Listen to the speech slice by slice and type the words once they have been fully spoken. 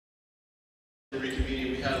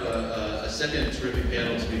Reconvening, we have a second terrific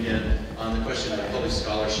panel to begin on the question of public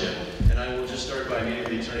scholarship. And I will just start by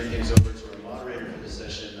immediately turning things over to our moderator for this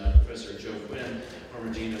session, Professor Joe Quinn,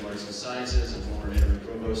 former Dean of Arts and Sciences and former interim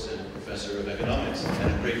provost and professor of economics,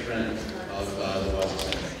 and a great friend of the Wazoo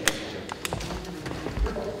Center.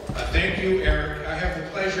 Thank you, Eric. I have the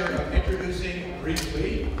pleasure of introducing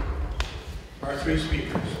briefly our three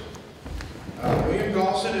speakers. William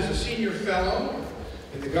Galston is a senior fellow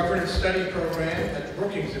in the Governance Study Program at the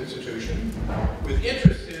Brookings Institution, with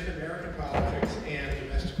interest in American politics and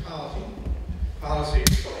domestic policy.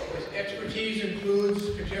 His expertise includes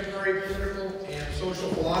contemporary political and social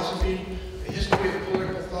philosophy, the history of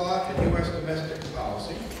political thought, and U.S. domestic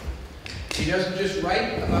policy. He doesn't just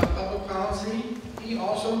write about public policy, he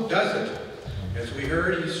also does it. As we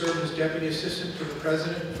heard, he served as Deputy Assistant to the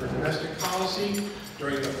President for Domestic Policy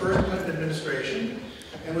during the first Clinton administration,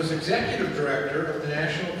 and was Executive Director of the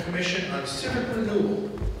National Commission on Civic Renewal,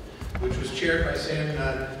 which was chaired by Sam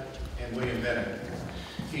Nunn and William Bennett.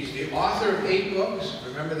 He's the author of 8 books,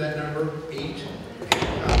 remember that number, 8,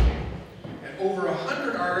 and over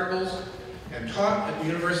 100 articles, and taught at the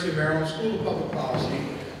University of Maryland School of Public Policy,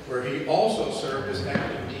 where he also served as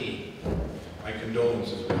acting dean. My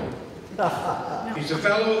condolences, Bill. He's a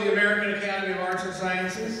fellow of the American Academy of Arts and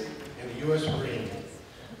Sciences and the U.S. Marine.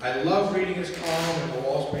 I love reading his column in the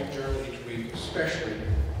Wall Street Journal each week, especially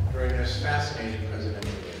during this fascinating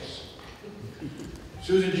presidential race.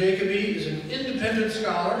 Susan Jacoby is an independent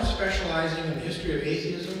scholar specializing in the history of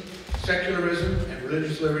atheism, secularism, and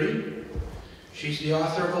religious liberty. She's the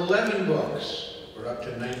author of 11 books, or up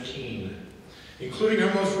to 19, including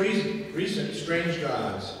her most recent Strange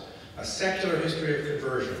Gods, A Secular History of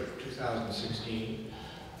Conversion, 2016.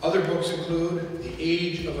 Other books include The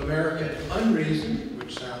Age of American Unreason,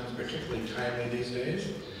 which sounds particularly timely these days,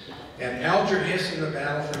 and Alger Hiss and the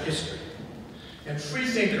Battle for History, and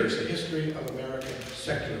Freethinkers, The History of American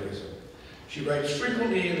Secularism. She writes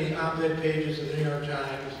frequently in the op-ed pages of the New York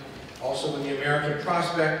Times, also in the American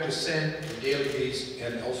Prospect, Dissent, the Daily Beast,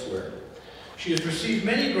 and elsewhere. She has received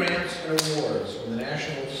many grants and awards from the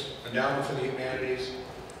National Endowment for the Humanities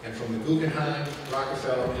and from the Guggenheim,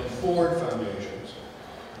 Rockefeller, and Ford Foundations.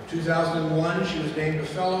 In 2001, she was named a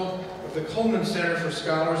Fellow of the Cullman Center for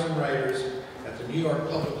Scholars and Writers at the New York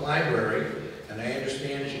Public Library, and I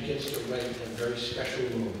understand she gets to write in a very special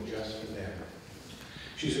room just for them.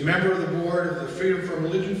 She's a member of the board of the Freedom from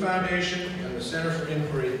Religion Foundation and the Center for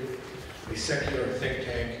Inquiry, a secular think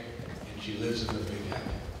tank, and she lives in the Big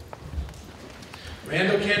Apple.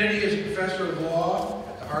 Randall Kennedy is a professor of law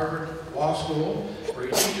at the Harvard Law School, where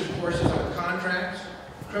he teaches courses on contracts,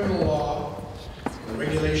 criminal law, and the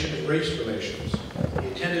regulation of race relations. He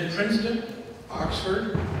attended Princeton,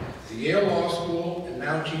 Oxford, the Yale Law School, and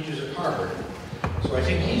now teaches at Harvard. So I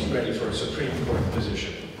think he's ready for a Supreme Court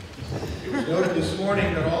position. It was noted this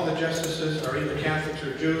morning that all the justices are either Catholics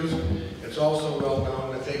or Jews. It's also well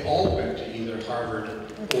known that they all went to either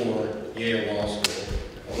Harvard or Yale Law School.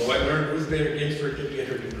 Although I learned Ruth Bader Ginsburg didn't get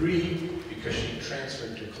her degree because she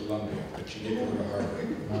transferred to Columbia, but she did go to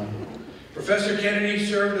Harvard. Professor Kennedy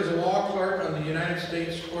served as a law clerk on the United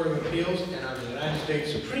States Court of Appeals and on the United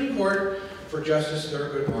States Supreme Court for Justice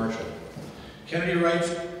Thurgood Marshall. Kennedy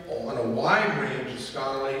writes on a wide range of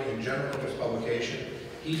scholarly and general interest publication.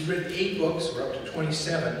 He's written 8 books, or up to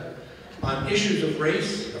 27, on issues of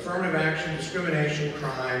race, affirmative action, discrimination,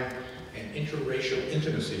 crime, and interracial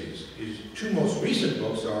intimacies. His 2 most recent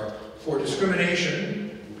books are For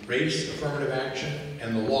Discrimination, Race, Affirmative Action,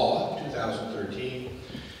 and the Law, 2013,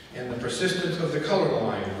 and The Persistence of the Color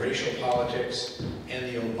Line, Racial Politics, and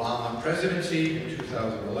the Obama Presidency in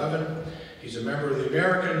 2011. He's a member of the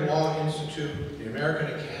American Law Institute, the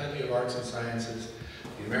American Academy of Arts and Sciences,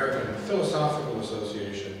 the American Philosophical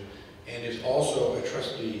Association, and is also a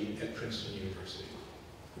trustee at Princeton University.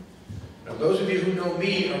 Now, those of you who know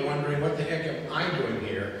me are wondering, what the heck am I doing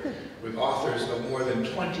here with authors of more than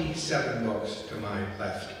 27 books to my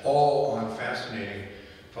left, all on fascinating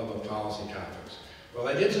public policy topics? Well,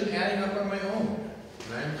 I did some adding up on my own,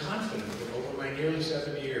 and I am confident that over my nearly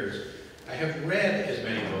 7 years, I have read as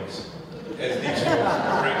many books as these folks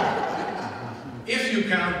have written. If you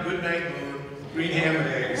count Goodnight Moon, Green Ham and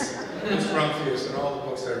Eggs, Miss Rumphius, and all the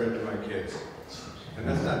books I read to my kids. And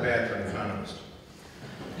that's not bad for an economist.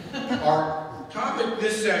 Our topic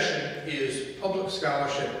this session is public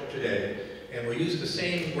scholarship today, and we'll use the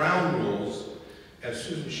same ground rules as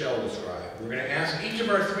Susan Shell described. We're going to ask each of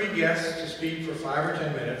our 3 guests to speak for 5 or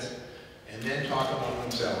 10 minutes, and then talk among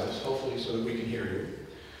themselves, hopefully so that we can hear you.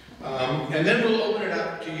 And then we'll open it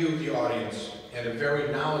up to you, the audience, and a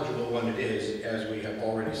very knowledgeable one it is, as we have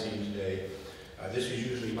already seen today, This is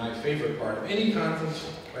usually my favorite part of any conference,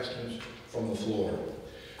 questions from the floor.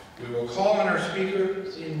 We will call on our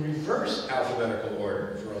speakers in reverse alphabetical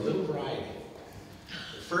order for a little variety.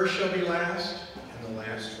 The first shall be last, and the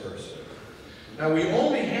last first. Now, we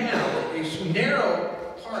only have a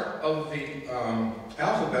narrow part of the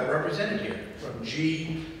alphabet represented here, from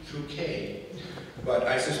G through K, but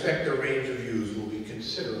I suspect the range of views will be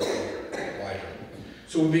considerably wider.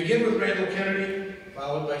 So we'll begin with Randall Kennedy,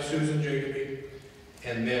 followed by Susan Jacoby,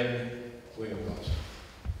 and then William Galston.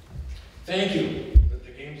 Thank you. Let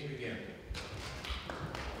the games begin.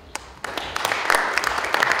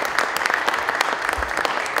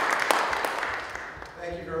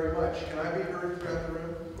 Thank you very much. Can I be heard throughout the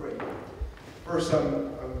room? Great. First, I'm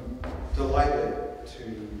delighted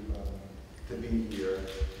to be here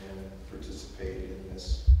and participate in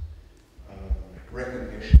this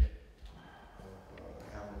recognition of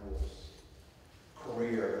Randall's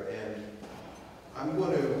career. And I'm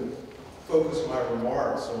going to focus my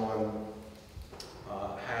remarks on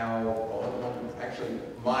actually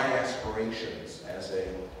my aspirations as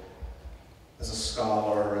a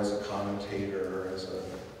scholar, as a commentator, as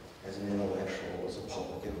an intellectual, as a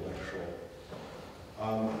public intellectual.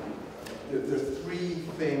 There are three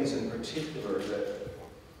things in particular that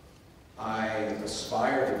I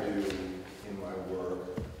aspire to do in my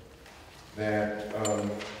work that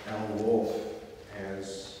Alan Wolf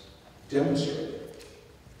has demonstrated.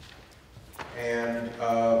 And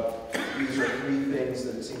these are three things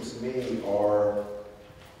that it seems to me are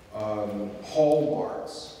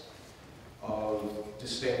hallmarks of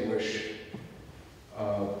distinguished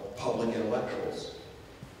public intellectuals.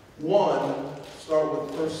 One, start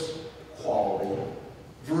with first quality,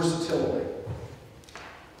 versatility.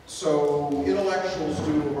 So intellectuals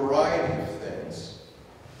do a variety of things.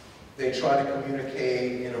 They try to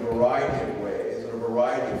communicate in a variety of ways, in a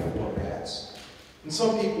variety of formats. And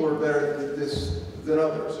some people are better at this than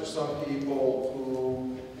others. There's some people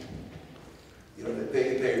who,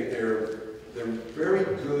 they're very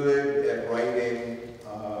good at writing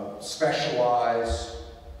specialized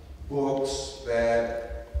books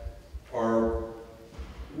that are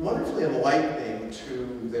wonderfully enlightening to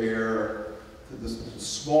the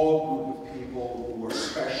small group of people who are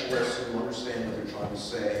specialists who understand what they're trying to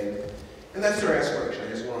say. And that's their aspiration.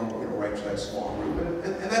 They just want to write to that small group,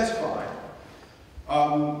 and that's fine.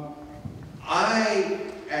 I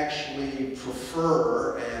actually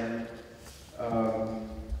prefer and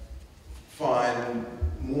find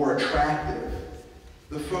more attractive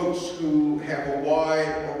the folks who have a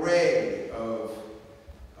wide array of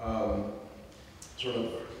sort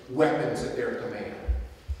of weapons at their command,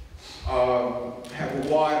 have a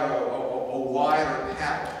wider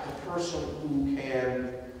palette, the person who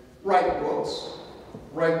can write books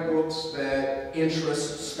that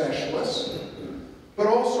interest specialists, but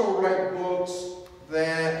also write books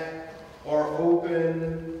that are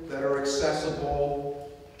open, that are accessible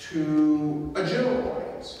to a general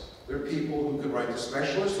audience. There are people who can write to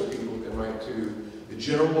specialists, there are people who can write to the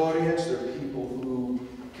general audience, there are people who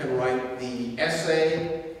can write the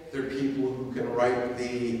essay, there are people who can write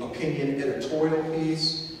the opinion editorial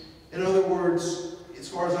piece. In other words, as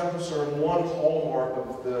far as I'm concerned, one hallmark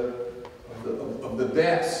of the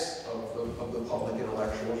best of the public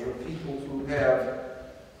intellectuals are people who have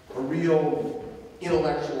a real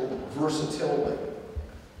intellectual versatility.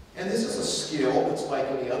 And this is a skill that's like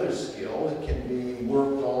any other skill. It can be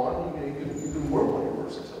worked on. You can work on your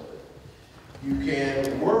versatility. You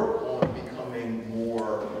can work on becoming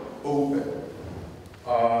more open,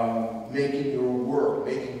 making your work,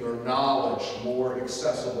 making your knowledge more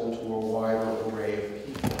accessible to a wider array of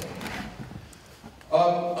people.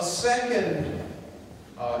 A second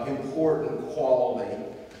important quality,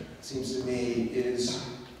 it seems to me, is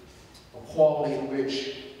a quality in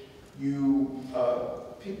which you,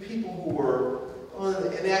 people who are,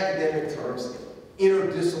 in academic terms,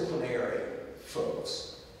 interdisciplinary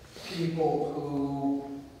folks, people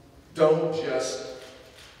who don't just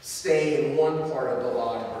stay in one part of the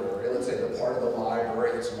library, let's say the part of the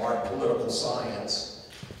library that's marked political science.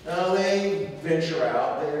 No, they venture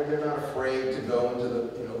out. They're not afraid to go into the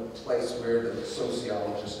place where the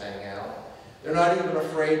sociologists hang out. They're not even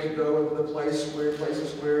afraid to go into the places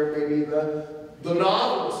where maybe the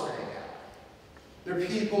novelists hang out. They're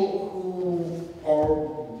people who are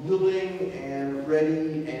willing and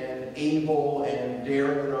ready and able and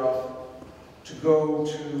daring enough to go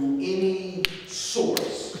to any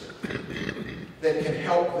source that can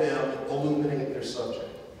help them illuminate their subject.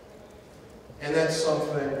 And that's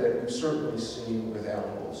something that we've certainly seen with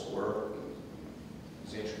Alan Wolf's work.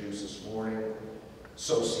 He was introduced this morning,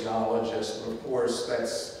 sociologist, but of course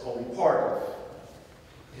that's only part of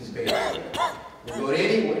his baby. We'll go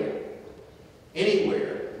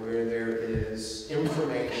anywhere where there is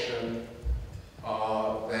information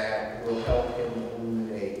that will help him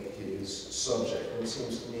illuminate his subject. And it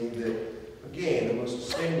seems to me that, again, the most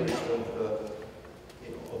distinguished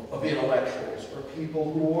of intellectuals are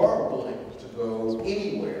people who are willing to go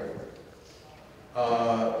anywhere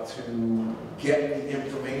to get the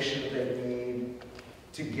information they need,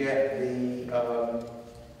 to get the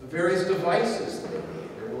various devices that they need.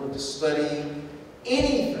 They're willing to study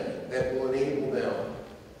anything that will enable them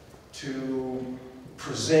to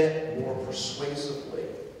present more persuasively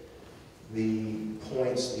the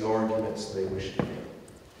points, the arguments they wish to make.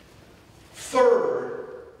 Third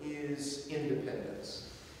is independence.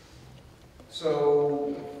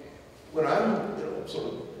 So when I'm sort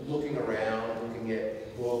of looking around, looking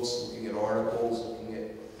at books, looking at articles, looking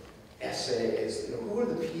at essays, who are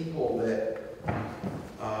the people that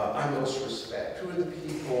I most respect? Who are the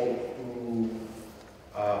people who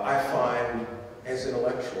I find as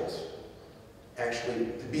intellectuals actually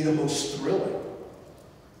to be the most thrilling?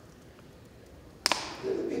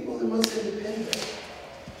 They're the people that are most independent.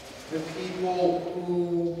 The people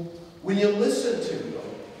who, when you listen to them,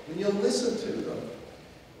 you're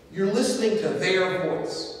listening to their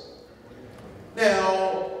voice.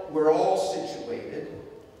 Now, we're all situated.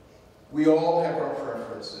 We all have our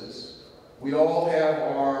preferences. We all have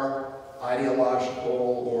our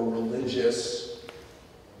ideological or religious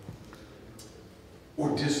or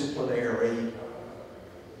disciplinary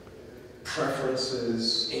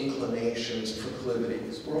preferences, inclinations,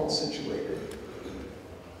 proclivities. We're all situated.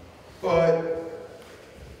 But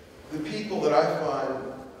the people that I find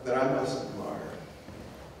that I most admire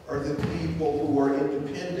are the people who are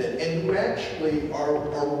independent and who actually are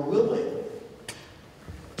willing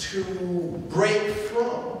to break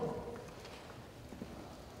from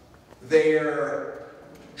their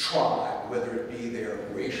tribe, whether it be their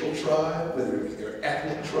racial tribe, whether it be their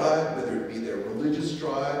ethnic tribe, whether it be their religious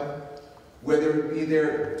tribe, whether it be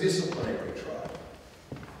their disciplinary tribe.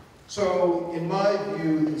 So, in my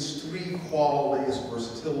view, these three qualities,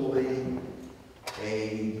 versatility,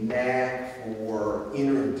 a knack for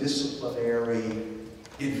interdisciplinary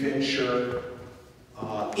adventure,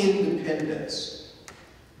 independence,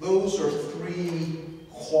 those are three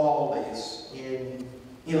qualities in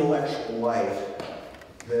intellectual life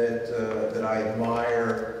that I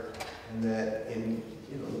admire, and that in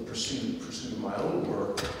the pursuit of my own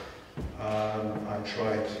work, I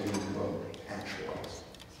try to actualize.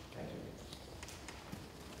 Thank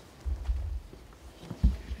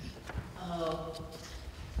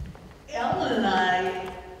you. Alan and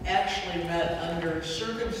I actually met under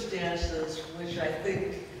circumstances which I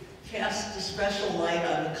think cast a special light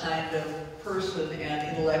on the kind of person and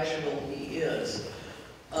intellectual he is.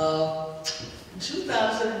 In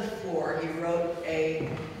 2004, he wrote a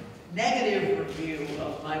negative review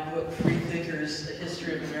of my book, Free Thinkers, A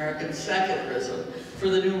History of American Secularism, for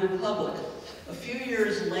the New Republic. A few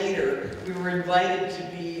years later, we were invited to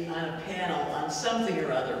be on a panel on something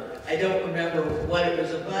or other. I don't remember what it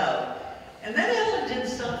was about. And then Alan did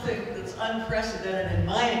something that's unprecedented in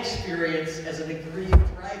my experience as an aggrieved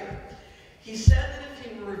writer. He said that if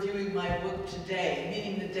he were reviewing my book today,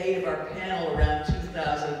 meaning the date of our panel around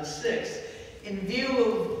 2006, in view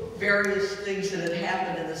of various things that had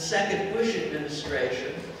happened in the second Bush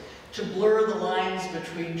administration to blur the lines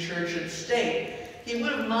between church and state, he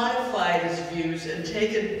would have modified his views and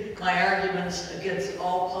taken my arguments against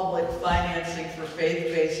all public financing for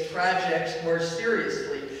faith-based projects more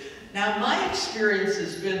seriously. Now, my experience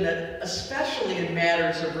has been that, especially in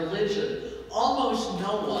matters of religion, almost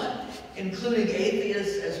no one, including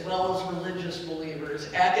atheists as well as religious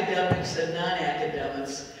believers, academics and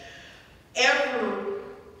non-academics, ever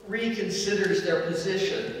reconsiders their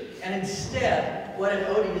position, and instead, what an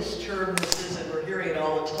odious term this is, and we're hearing it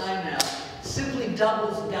all the time now, simply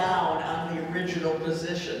doubles down on the original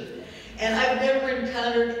position. And I've never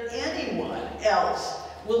encountered anyone else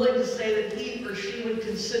willing to say that he or she would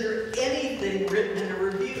consider anything written in a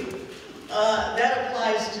review. That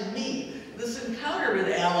applies to me. This encounter with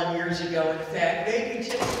Alan years ago, in fact, made me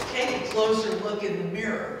take a closer look in the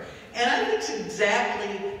mirror. And I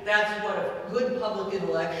think that's what a good public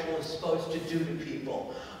intellectual is supposed to do to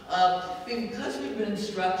people. Because we've been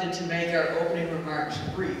instructed to make our opening remarks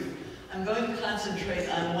brief, I'm going to concentrate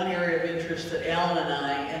on one area of interest that Alan and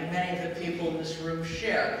I and many of the people in this room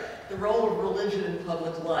share, the role of religion in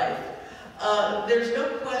public life. There's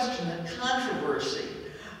no question that controversy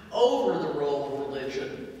over the role of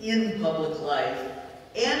religion in public life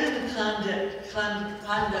and in the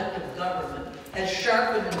conduct of government has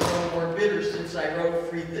sharpened and grown more bitter since I wrote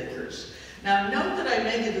Free Thinkers. Now, note that I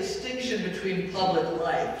make a distinction between public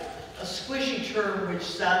life, a squishy term which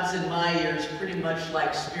sounds in my ears pretty much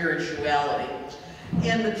like spirituality,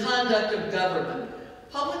 and the conduct of government.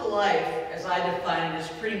 Public life, as I define it, is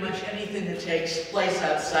pretty much anything that takes place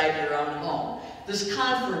outside your own home. This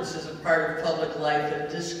conference is a part of public life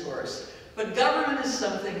and discourse, but government is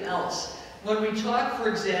something else. When we talk, for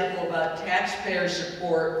example, about taxpayer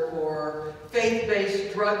support for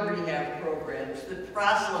faith-based drug rehab programs that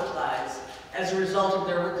proselytize as a result of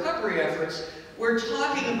their recovery efforts, we're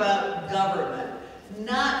talking about government,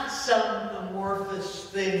 not some amorphous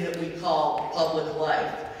thing that we call public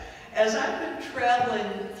life. As I've been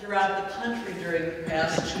traveling throughout the country during the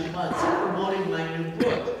past 2 months promoting my new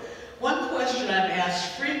book, one question I'm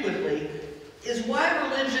asked frequently is why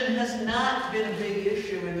religion has not been a big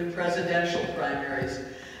issue in the presidential primaries.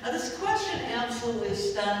 Now, this question absolutely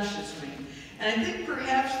astonishes me, and I think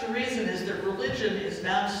perhaps the reason is that religion is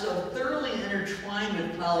now so thoroughly intertwined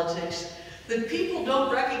with politics that people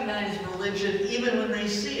don't recognize religion even when they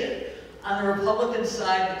see it. On the Republican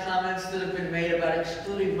side, the comments that have been made about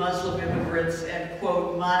excluding Muslim immigrants and,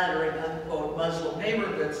 quote, monitoring, unquote, Muslim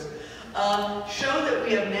neighborhoods show that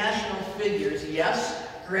we have national figures, yes,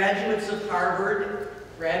 graduates of Harvard,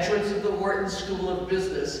 graduates of the Wharton School of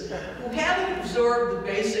Business, who haven't absorbed the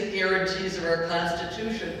basic guarantees of our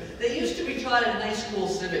Constitution that used to be taught in high school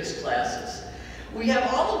civics classes. We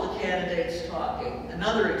have all of the candidates talking,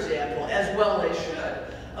 another example, as well they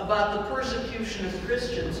should, about the persecution of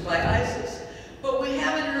Christians by ISIS. But we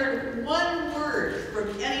haven't heard one word from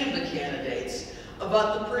any of the candidates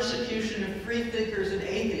about the persecution of freethinkers and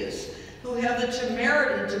atheists who have the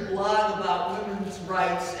temerity to blog about women's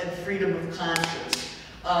rights and freedom of conscience.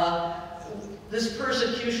 This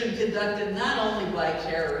persecution conducted not only by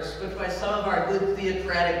terrorists, but by some of our good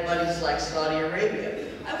theocratic buddies like Saudi Arabia.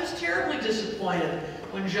 I was terribly disappointed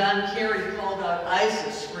when John Kerry called out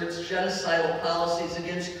ISIS for its genocidal policies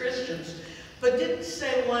against Christians, but didn't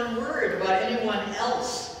say one word about anyone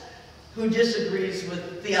else who disagrees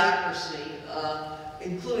with theocracy,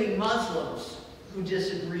 including Muslims who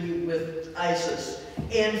disagree with ISIS,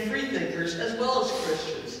 and freethinkers as well as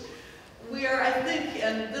Christians. We are, I think,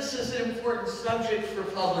 and this is an important subject for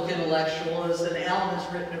public intellectuals, and Alan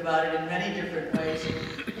has written about it in many different ways.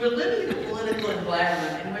 We're living in a political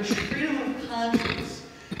environment in which freedom of conscience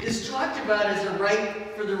is talked about as a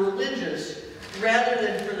right for the religious rather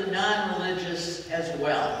than for the non-religious as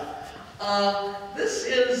well. This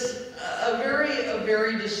is a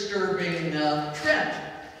very disturbing trend.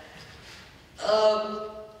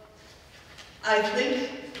 I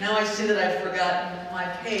think, now I see that I've forgotten my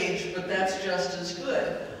page, but that's just as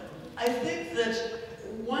good. I think that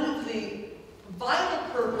one of the vital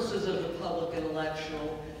purposes of the public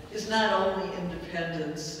intellectual is not only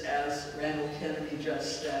independence, as Randall Kennedy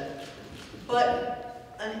just said,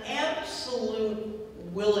 but an absolute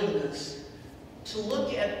willingness to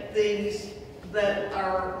look at things that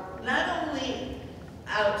are not only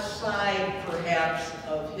outside, perhaps,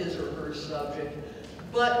 of his or her subject,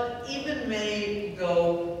 but even may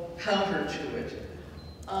go counter to it.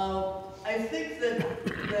 I think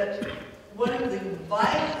that one of the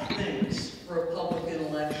vital things for a public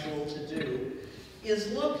intellectual to do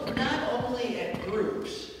is look not only at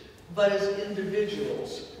groups, but as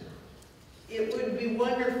individuals. It would be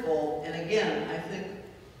wonderful, and again, I think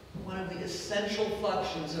one of the essential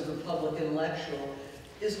functions of the public intellectual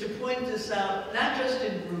is to point this out, not just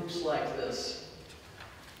in groups like this,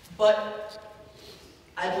 but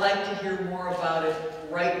I'd like to hear more about it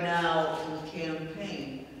right now in the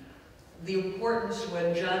campaign. The importance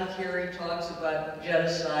when John Kerry talks about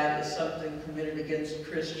genocide as something committed against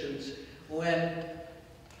Christians, when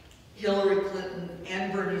Hillary Clinton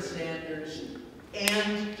and Bernie Sanders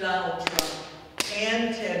and Donald Trump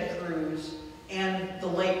and Ted Cruz and the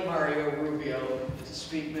late Mario Rubio, to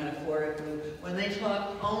speak metaphorically, when they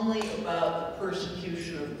talk only about the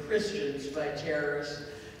persecution of Christians by terrorists,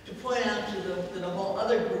 to point out to them that a whole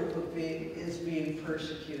other group is being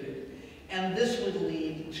persecuted. And this would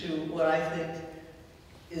lead to what I think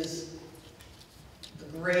is the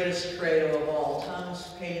greatest credo of all.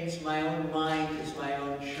 Thomas Paine's "My own mind is my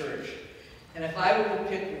own church." And if I were to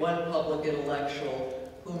pick one public intellectual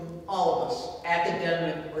whom all of us,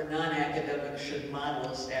 academic or non-academic, should model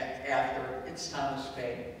us after, it's Thomas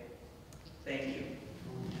Paine. Thank you.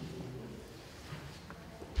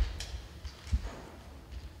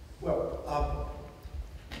 Well,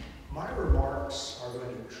 my remarks are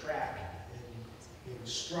going to track in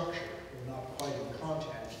structure and not quite in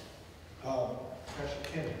content, Professor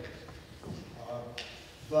Quinn.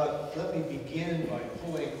 But let me begin by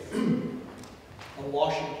pulling a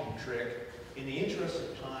Washington trick in the interest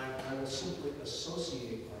of time, I will simply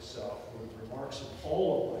associate myself with remarks of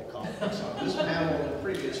all of my colleagues on this panel and the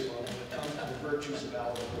previous one when it comes to the virtues of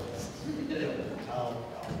algebra. I'll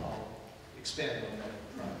expand on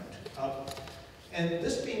that product. And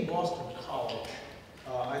this being Boston College,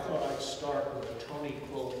 I thought I'd start with a Tony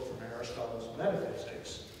quote from Aristotle's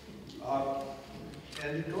Metaphysics.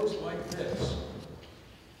 And it goes like this.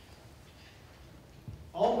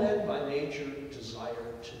 All men by nature desire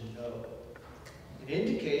to know. An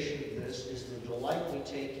indication of this is the delight we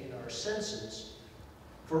take in our senses,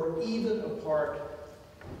 for even apart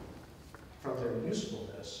from their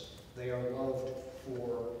usefulness, they are loved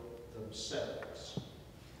for themselves.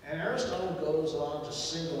 And Aristotle goes on to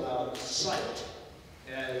single out sight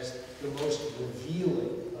as the most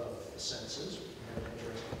revealing of the senses. We had an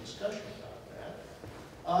interesting discussion about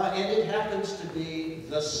that. And it happens to be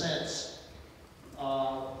the sense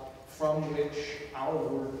from which our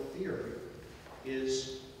word theory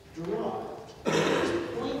is derived. It's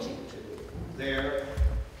pointing to. There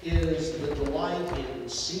is the delight in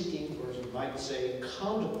seeking, or as you might say,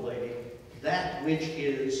 contemplating that which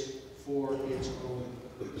is for its own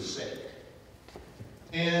sake.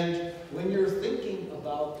 And when you're thinking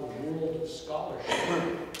about the world of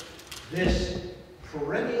scholarship, this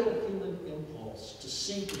perennial human impulse to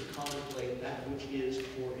seek and contemplate that which is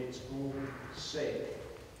for its own sake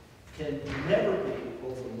can never be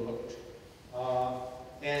overlooked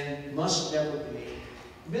and must never be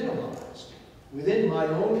minimized. Within my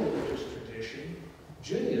own religious tradition,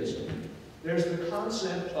 Judaism, there's the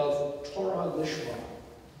concept of Torah Lishma,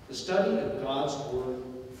 the study of God's Word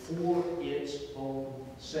for its own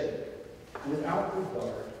sake, without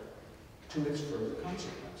regard to its further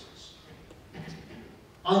consequences.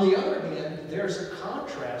 On the other hand, there's a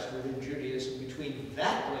contrast within Judaism between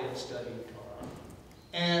that way of studying Torah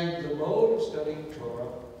and the mode of studying Torah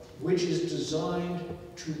which is designed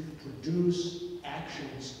to produce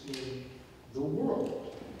actions in the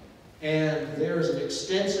world. And there's an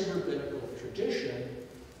extensive rabbinical tradition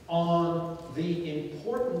on the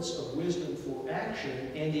importance of wisdom for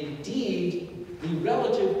action, and indeed the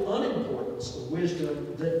relative unimportance of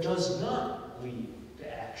wisdom that does not lead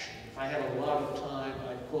to action. If I had a lot of time,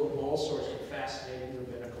 I'd quote all sorts of fascinating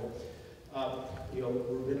rabbinical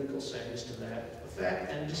sayings to that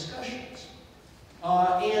effect and discussions.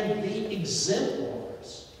 And the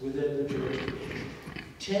exemplars within the Jewish tradition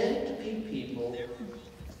tend to be people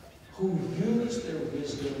who use their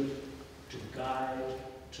wisdom to guide,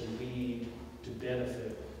 to lead, to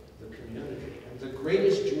benefit the community. And the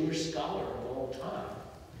greatest Jewish scholar of all time,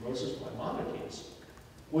 Moses Maimonides,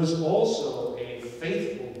 was also a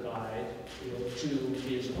faithful guide to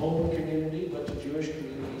his own community, but to Jewish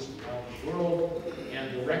communities around the world.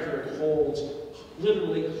 And the record holds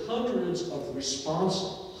literally hundreds of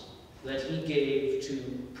responses that he gave to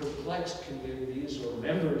perplexed communities or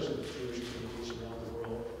members of the Jewish communities around the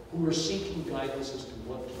world who were seeking guidance as to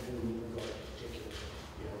what to do with regard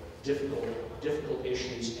to particular difficult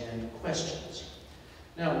issues and questions.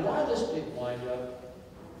 Now, why this big wind-up?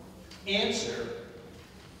 Answer,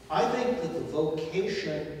 I think that the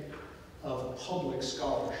vocation of public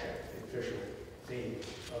scholarship, the official theme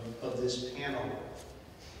of this panel,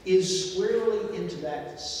 is squarely into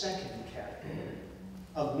that second category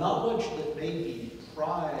of knowledge that may be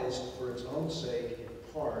prized for its own sake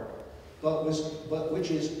in part, but which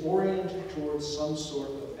is oriented towards some sort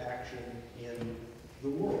of action in the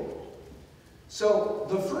world. So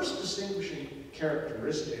the first distinguishing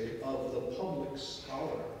characteristic of the public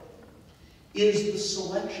scholar is the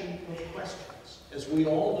selection of questions. As we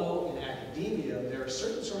all know in academia, there are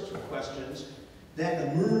certain sorts of questions that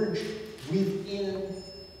emerge within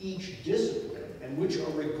each discipline and which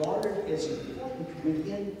are regarded as important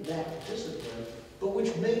within that discipline, but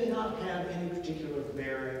which may not have any particular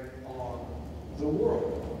bearing on the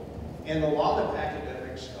world. And a lot of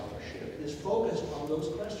academic scholarship is focused on those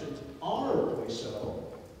questions, honorably so,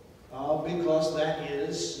 because that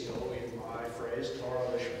is, in my phrase, Torah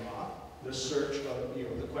Lishma, the search of,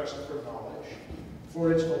 the quest for knowledge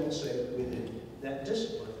for its own sake within that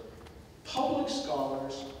discipline. Public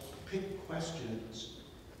scholars pick questions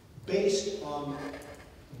based on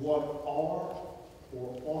what are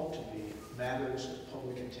or ought to be matters of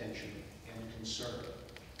public attention and concern.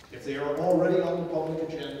 If they are already on the public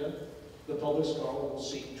agenda, the public scholar will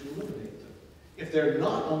seek to eliminate them. If they're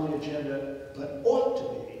not on the agenda but ought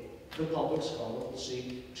to be, the public scholar will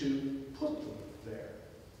seek to put them there.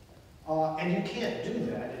 And you can't do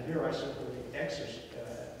that, and here I simply echo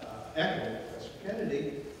Professor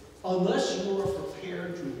Kennedy, unless you are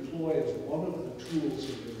prepared to employ as one of the tools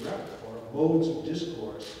in your repertoire modes of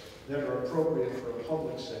discourse that are appropriate for a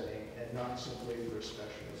public setting and and not simply for a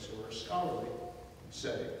specialist or a scholarly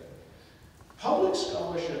setting. Public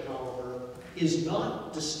scholarship, however, is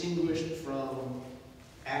not distinguished from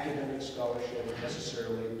academic scholarship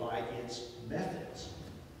necessarily by its methods.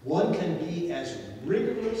 One can be as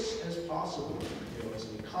rigorous as possible, as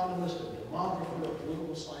an economist, a demographer, a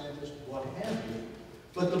political scientist, what have you.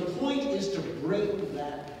 But the point is to bring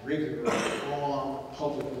that rigor to bear on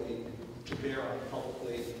publicly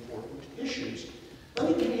important issues.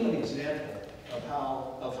 Let me give you an example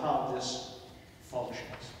of how this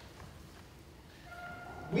functions.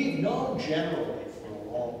 We've known generally for a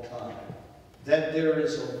long time that there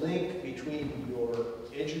is a link between your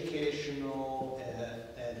educational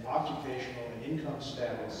and occupational and income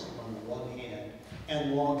status on the one hand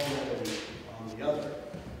and longevity on the other.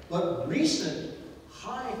 But recent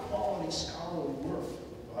high-quality scholarly work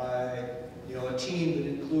by a team that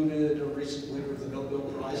included a recent winner of the Nobel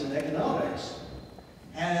Prize in Economics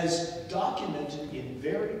has documented in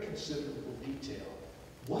very considerable detail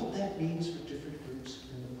what that means for different groups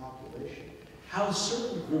in the population. How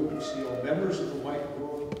certain groups, members of the white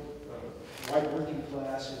working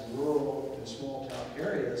class in rural and small town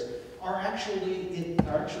areas are actually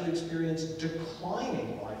experiencing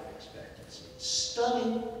declining life expectancy.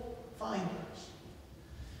 Stunning findings.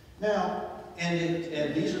 Now,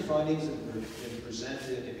 and these are findings that have been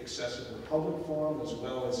presented in accessible public forum as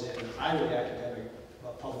well as in highly academic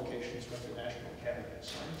publications from the National Academy of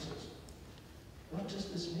Sciences. What does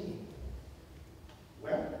this mean?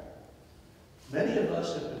 Well, many of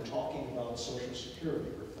us have been talking about Social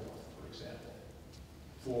Security reform, for example,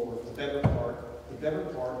 for the better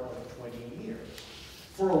part of 20 years.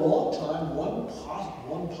 For a long time,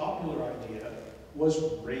 one popular idea was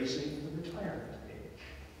raising the retirement age.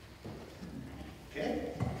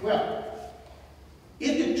 Okay? Well,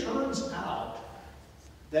 if it turns out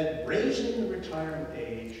that raising the retirement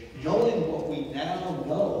age, knowing what we now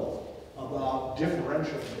know about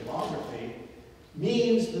differential demography,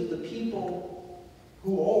 means that the people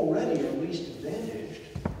who already are least advantaged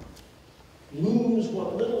lose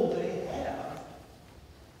what little they have,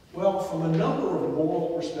 well, from a number of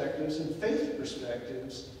moral perspectives and faith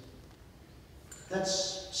perspectives,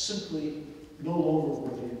 that's simply no longer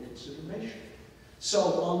worthy of consideration.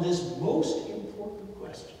 So on this most important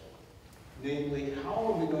question, namely, how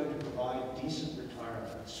are we going to provide decent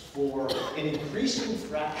retirements for an increasing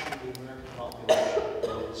fraction of the American population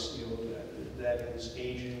that is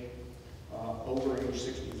aging over age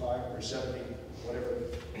 65 or 70, whatever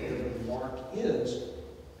the mark is,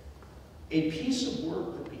 a piece of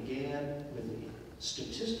work that began with the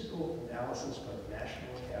statistical analysis by the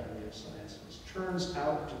National Academy of Sciences turns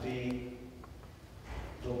out to be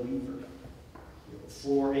the lever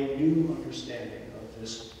for a new understanding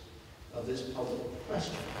of this public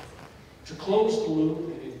question. To close the loop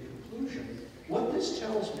and in conclusion, what this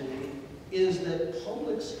tells me is that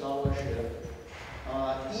public scholarship,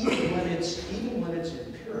 even when it's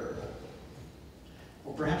empirical,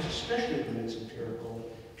 or perhaps especially when it's empirical,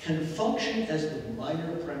 can function as the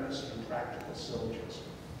minor premise of a practical syllogism,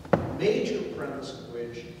 the major premise of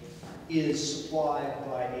which is supplied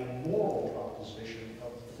by a moral proposition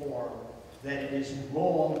of the form that it is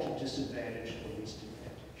wrong to disadvantage the least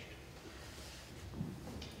advantaged.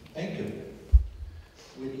 Thank you.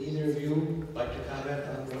 Would either of you like to comment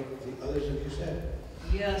on what the others of you said?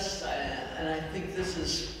 Yes, and I think this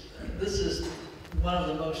is one of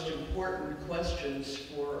the most important questions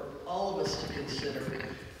for all of us to consider.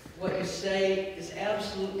 What you say is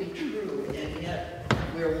absolutely true, and yet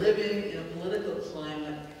we're living in a political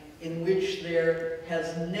climate in which there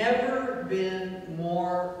has never been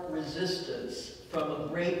more resistance from a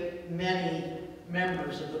great many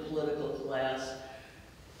members of the political class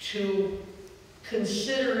to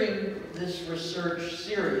considering this research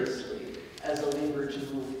seriously as a lever to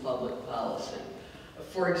move public policy.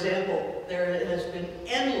 For example, there has been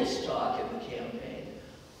endless talk in the campaign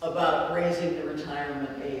about raising the retirement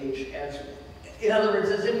age as, in other words,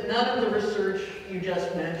 as if none of the research you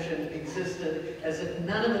just mentioned existed, as if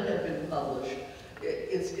none of it had been published.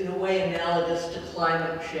 It's in a way analogous to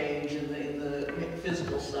climate change in the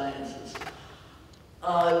physical sciences.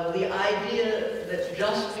 The idea that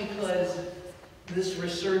just because this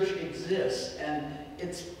research exists, and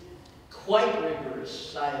it's quite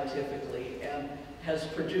rigorous scientifically, and has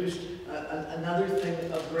produced another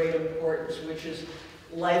thing of great importance, which is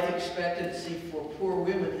life expectancy for poor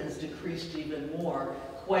women has decreased even more.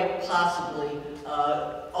 Quite possibly,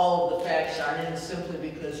 all of the facts aren't in simply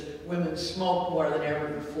because women smoke more than ever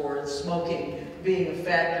before, and smoking being a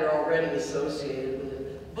factor already associated with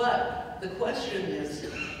it. But the question is,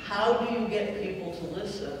 how do you get people to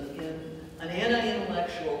listen in an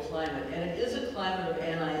anti-intellectual climate, and it is a climate of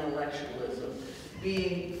anti-intellectualism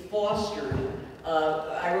being fostered.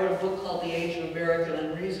 I wrote a book called The Age of American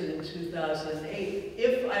Unreason in 2008.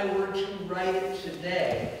 If I were to write it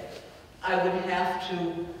today, I would have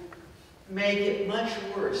to make it much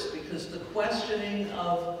worse, because the questioning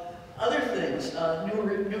of other things,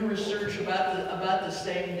 new research about the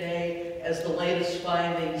same day as the latest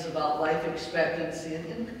findings about life expectancy and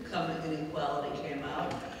income inequality came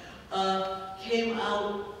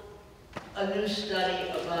out a new study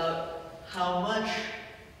about how much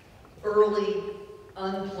early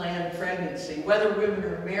unplanned pregnancy, whether women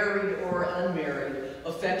are married or unmarried,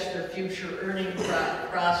 affects their future earning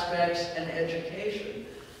prospects and education.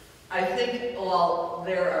 I think while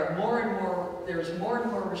there's more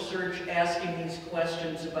and more research asking these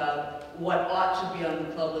questions about what ought to be on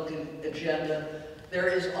the public agenda, there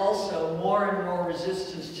is also more and more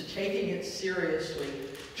resistance to taking it seriously,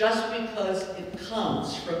 just because it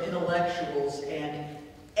comes from intellectuals and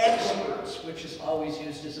experts, which is always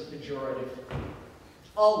used as a pejorative.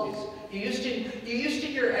 Always. You used to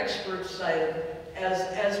hear experts cited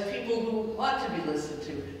as people who ought to be listened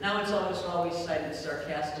to. Now it's always cited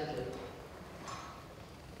sarcastically.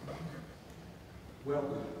 Well,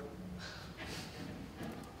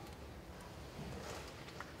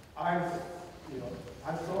 I've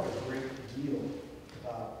thought a great deal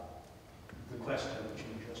about the question that you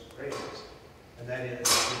just raised, and that is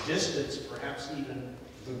the distance, perhaps even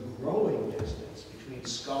the growing distance, between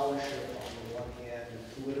scholarship on the one hand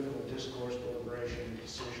and political discourse, deliberation, and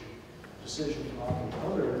decision on the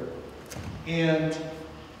other. And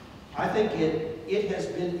I think it has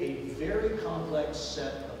been a very complex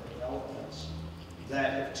set of developments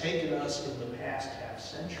that have taken us in the past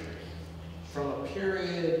half-century from a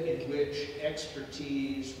period in which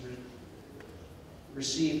expertise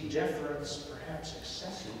received deference, perhaps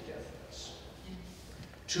excessive deference,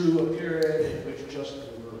 to a period in which just the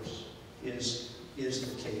reverse is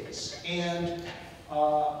the case. And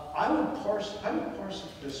I would parse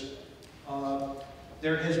it this way.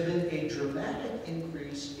 There has been a dramatic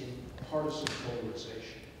increase in partisan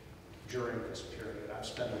polarization during this period. I've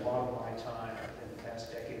spent a lot of my time in the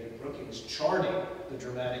past decade at Brookings charting the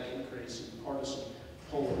dramatic increase in partisan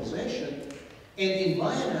polarization. And in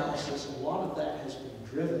my analysis, a lot of that has been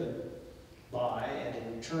driven by, and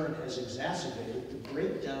in turn has exacerbated, the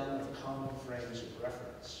breakdown of common frames of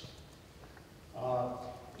reference.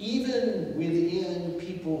 Even within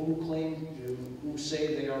people who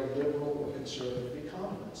say they are liberal or conservative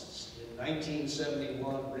economists. In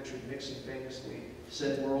 1971, Richard Nixon famously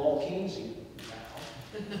said, "We're all Keynesian now."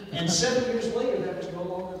 And 7 years later, that was no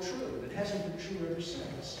longer true. It hasn't been true ever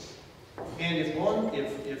since. And if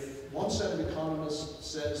one set of economists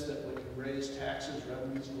says that when you raise taxes,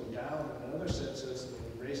 revenues go down, and another set says that when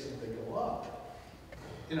you raise them, they go up,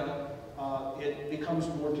 it becomes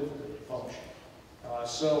more difficult to function.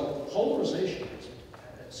 So polarization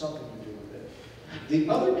has something to do with it.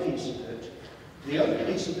 Another piece of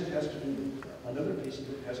it has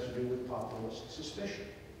to do with populist suspicion.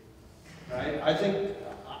 Right?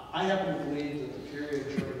 I happen to believe that the period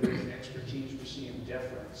during which expertise received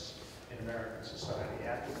deference in American society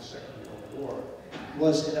after the Second World War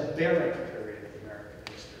was an aberrant period of American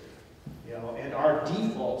history. And our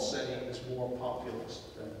default setting is more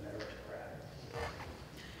populist than meritocratic.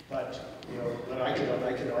 But I could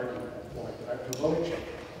argue that point, but I provoked you.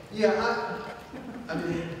 Yeah, I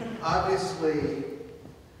mean, obviously,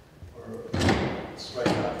 or straight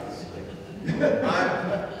obviously,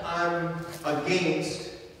 I'm against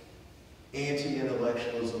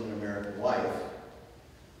anti-intellectualism in American life.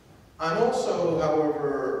 I'm also,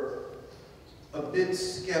 however, a bit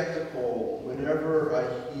skeptical whenever I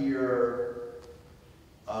hear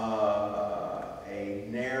a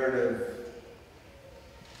narrative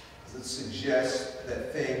that suggests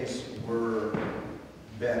that things were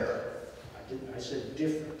better. I said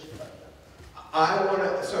different.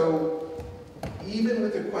 So even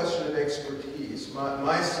with the question of expertise,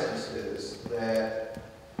 my sense is that,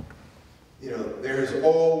 there has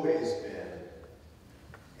always been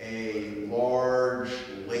a large,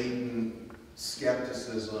 latent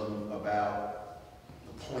skepticism about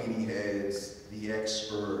the pointy heads, the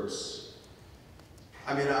experts.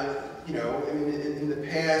 I mean, in the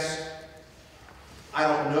past, I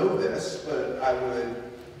don't know this, but I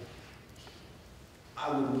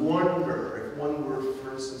would wonder if one were,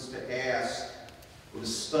 for instance, to ask or to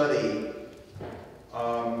study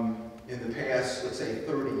in the past, let's say,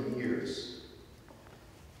 30 years,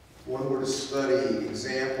 one were to study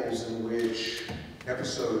examples in which,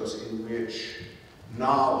 episodes in which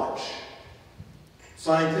knowledge,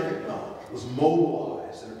 scientific knowledge, was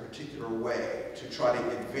mobilized in a particular way to try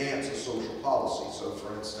to advance a social policy. So,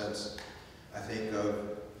 for instance, I think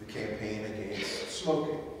of the campaign against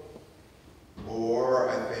smoking, or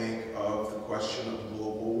I think of the question of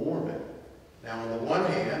global warming. Now, on the one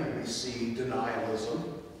hand, we see denialism,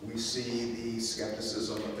 we see the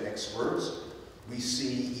skepticism of experts, we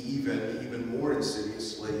see even more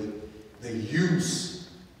insidiously the use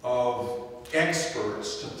of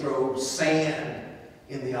experts to throw sand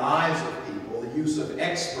in the eyes of people, the use of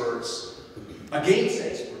experts against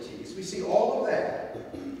expertise. We see all of that.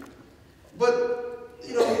 But,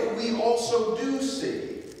 you know, we also do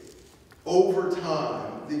see, over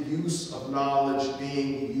time, the use of knowledge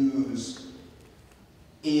being used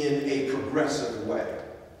in a progressive way.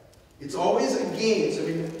 It's always against, I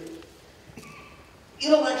mean,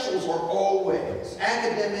 intellectuals are always,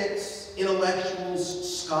 academics,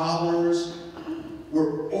 intellectuals, scholars,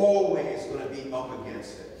 we're always going to be up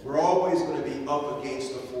against it. We're always going to be up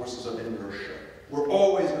against the forces of inertia. We're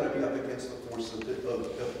always going to be up against the forces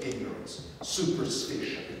of ignorance,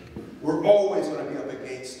 superstition. We're always going to be up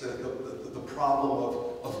against the problem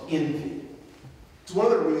of envy. It's one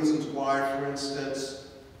of the reasons why, for instance,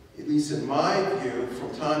 at least in my view,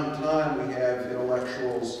 from time to time we have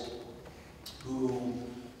intellectuals who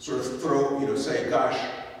sort of throw, you know, say, gosh,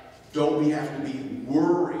 don't we have to be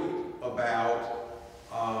worried about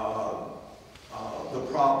the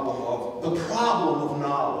problem of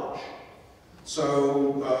knowledge?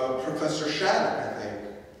 So Professor Shattuck, I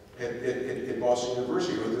think, at Boston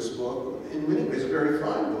University wrote this book, in many ways a very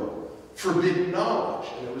fine book, Forbidden Knowledge.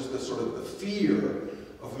 And it was the sort of the fear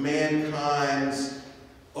of mankind's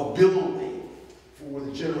ability for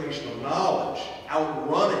the generation of knowledge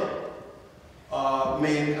outrunning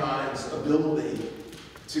mankind's ability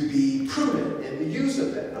to be prudent in the use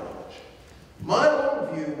of that knowledge. My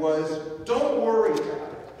own view was, don't worry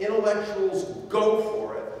about it. Intellectuals, go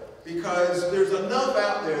for it, because there's enough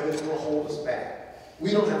out there that's going to hold us back.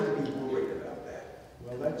 We don't have to be worried about that.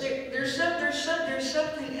 Well, that's... There's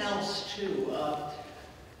something else, too.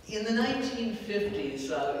 In the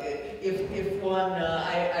 1950s, if one,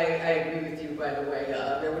 I agree with you, by the way,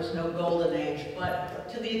 there was no golden age, but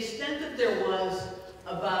to the extent that there was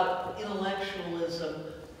about intellectualism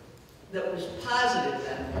that was positive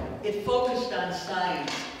then, it focused on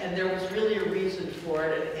science, and there was really a reason for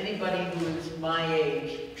it, and anybody who's my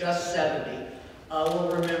age, just 70,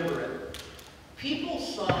 will remember it. People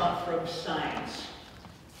saw from science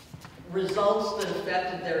results that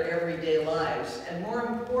affected their everyday lives, and more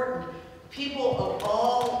important, people of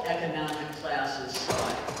all economic classes saw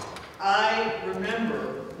it. I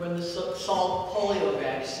remember when the salt polio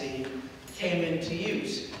vaccine came into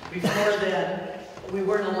use. Before then, we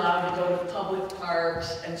weren't allowed to go to public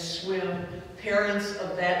parks and swim. Parents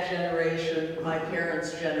of that generation, my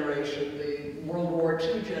parents' generation, the World War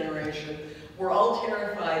II generation, were all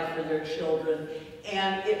terrified for their children.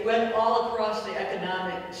 And it went all across the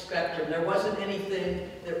economic spectrum. There wasn't anything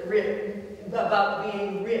about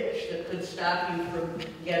being rich that could stop you from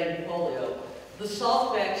getting polio. The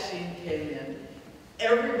salt vaccine came in.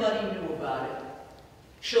 Everybody knew about it.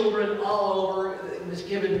 Children all over, it was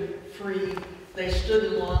given free. They stood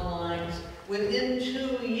in long lines. Within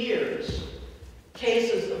 2 years,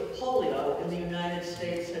 cases of polio in the United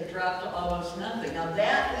States had dropped to almost nothing. Now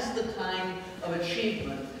that is the kind of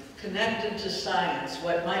achievement connected to science.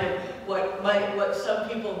 What some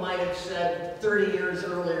people might have said 30 years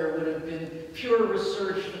earlier would have been pure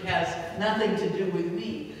research that has nothing to do with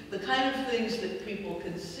me. The kind of things that people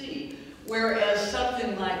can see. Whereas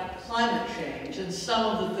something like climate change and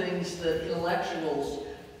some of the things that intellectuals,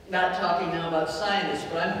 not talking now about scientists,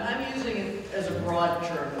 but I'm using it as a broad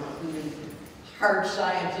term, including hard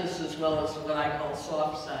scientists as well as what I call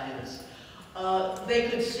soft scientists. They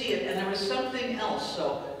could see it, and there was something else.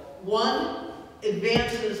 So, one,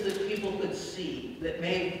 advances that people could see that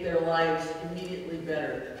made their lives immediately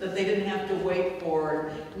better, that they didn't have to wait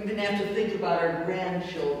for, we didn't have to think about our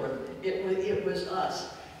grandchildren. It was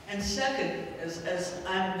us. And second, as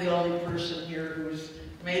I'm the only person here who's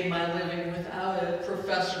made my living without a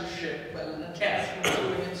professorship but an attachment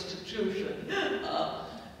to an institution,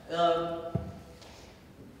 the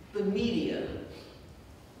media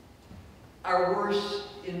are worse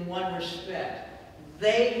in one respect.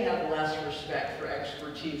 They have less respect for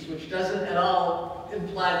expertise, which doesn't at all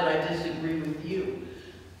imply that I disagree with you.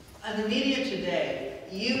 On the media today,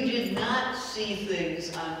 you did not see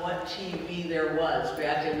things on what TV there was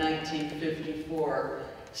back in 1954,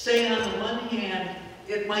 saying on the one hand,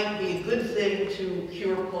 it might be a good thing to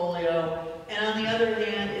cure polio, and on the other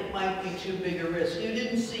hand, it might be too big a risk. You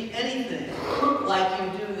didn't see anything like you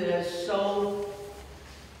do that is so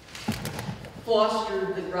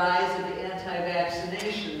fostered the rise of the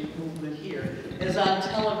anti-vaccination movement here, is on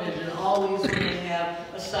television always when they have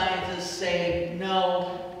a scientist saying,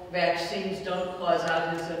 no, vaccines don't cause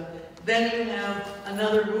autism. Then you have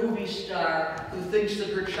another movie star who thinks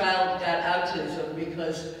that her child got autism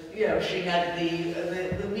because, you know, she had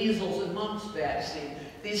the measles and mumps vaccine.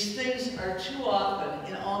 These things are too often,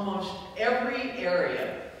 in almost every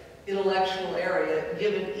area, intellectual area,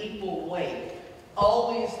 given equal weight.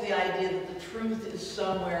 Always the idea that the truth is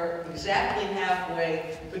somewhere exactly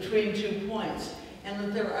halfway between 2 points, and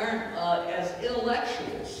that there aren't, as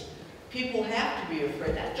intellectuals, people have to be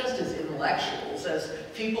afraid, not just as intellectuals, as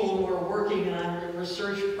people who are working on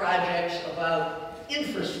research projects about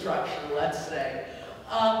infrastructure, let's say.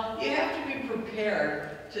 You have to be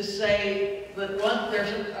prepared to say that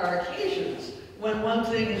there are occasions when one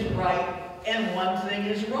thing is right and one thing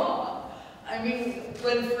is wrong. I mean,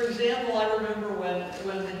 when, for example, I remember when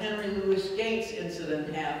the Henry Louis Gates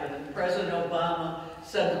incident happened and President Obama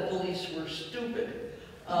said the police were stupid,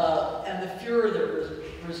 and the furor that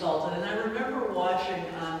resulted. And I remember watching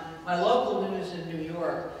on my local news in New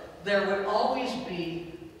York, there would always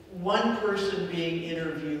be one person being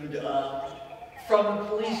interviewed from the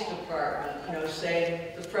police department, you know, saying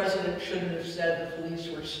the president shouldn't have said the police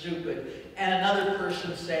were stupid, and another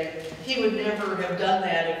person saying he would never have done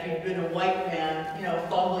that if he'd been a white man, you know,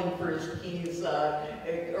 fumbling for his keys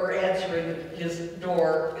or answering his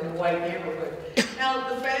door in a white neighborhood. Now,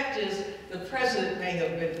 the fact is, the president may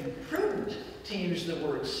have been prudent to use the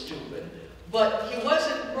word stupid, but he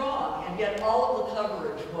wasn't wrong, and yet all of the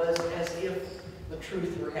coverage was as if the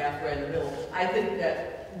truth were halfway in the middle. I think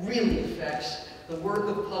that really affects the work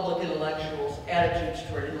of public intellectuals, attitudes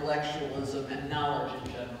toward intellectualism and knowledge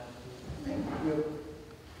in general. Thank you.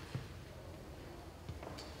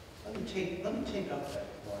 Let me take up that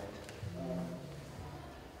point.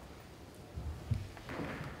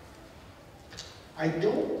 I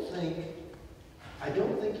don't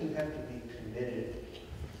think you have to be committed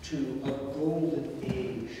to a golden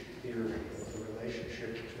age theory of the relationship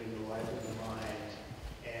between the life of the mind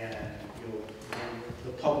and, you know,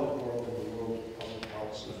 the public world and the world of public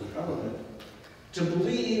policy and government to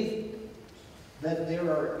believe that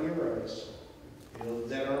there are eras, you know,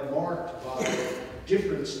 that are marked by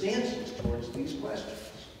different stances towards these questions.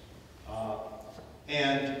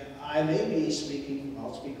 And I may be speaking,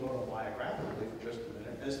 I'll speak autobiographically for just a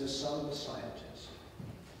minute, as the son of a scientist.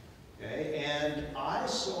 Okay, and I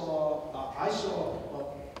saw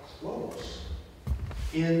up close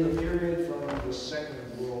in the period from the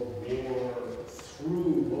Second World War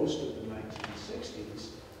through most of the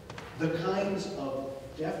 1960s, the kinds of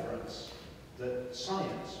deference that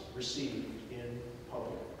science received in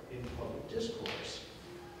public discourse.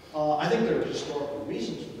 I think there are historical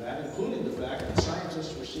reasons for that, including the fact that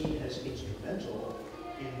scientists were seen as instrumental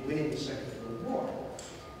in winning the Second World War.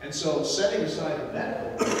 And so, setting aside the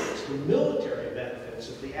medical benefits, the military benefits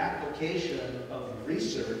of the application of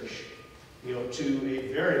research, you know, to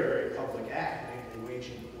a very, very public act, namely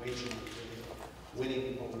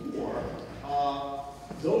winning a war,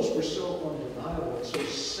 those were so undeniable and so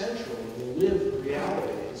central in the lived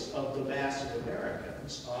realities of the mass of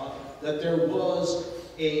Americans that there was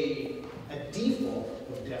a default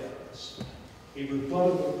of deference, a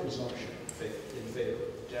rebuttable presumption in favor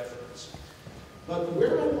of deference. But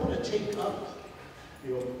where I want to take up,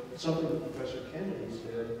 you know, something that Professor Kennedy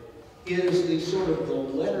said, is the sort of the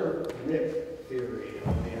letter rip theory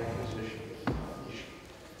of the acquisition of knowledge.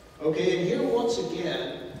 Okay, and here once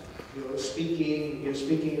again, you know, speaking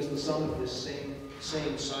as the son of this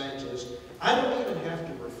same scientist, I don't even have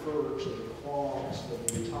to refer to the qualms that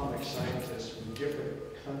the atomic scientists from different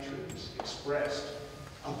countries expressed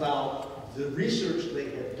about the research they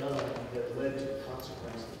had done that led to the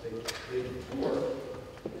consequence that they deplored.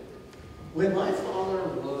 When my father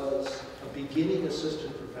was a beginning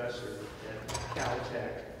assistant professor at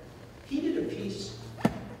Caltech, he did a piece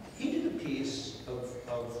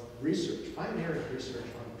of research, pioneering research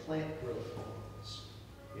on plant growth hormones.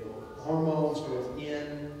 You know, hormones both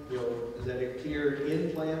in, you know, that appeared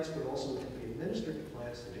in plants, but also can be administered to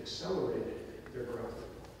plants that accelerated their growth.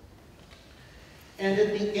 And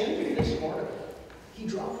at the end of this article, he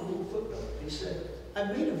dropped a little footnote. He said,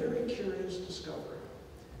 I've made a very curious discovery.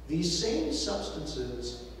 These same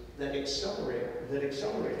substances that accelerate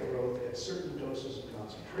growth at certain doses and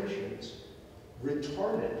concentrations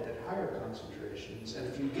retarded at higher concentrations, and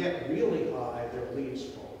if you get really high, their leaves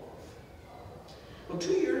fall off. Well,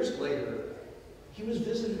 2 years later, he was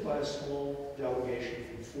visited by a small delegation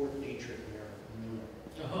from Fort Detrick, Maryland.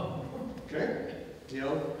 Oh. Okay? You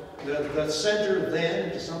know, the center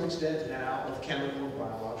then, to some extent now, of chemical and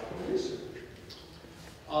biological research.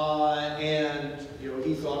 And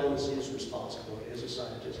he thought it was his responsibility as a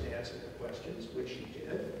scientist to answer the questions, which he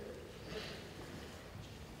did.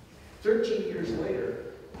 13 years later,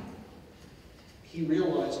 he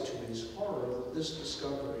realized to his horror that this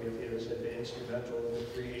discovery of his had been instrumental in the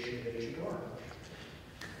creation of Agent Orange,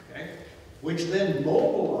 okay? Which then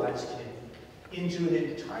mobilized him into an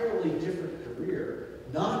entirely different career,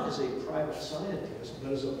 not as a private scientist,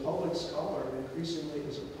 but as a public scholar, and increasingly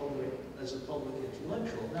as a public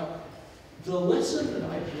intellectual. Now, the lesson that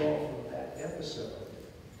I draw from that episode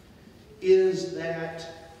is that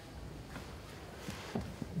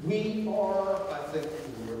we are, I think,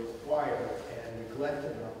 required and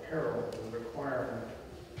neglected our peril the requirement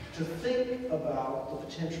to think about the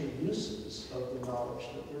potential uses of the knowledge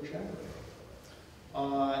that we're generating.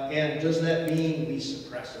 And does that mean we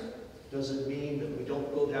suppress it? Does it mean that we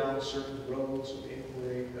don't go down certain roads of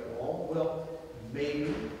inquiry at all? Well,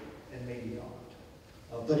 maybe and maybe not.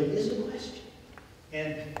 But it is a question.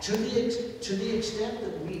 And to the extent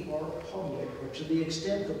that we are public, or to the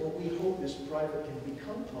extent that what we hope is private can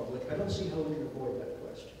become public, I don't see how we can avoid that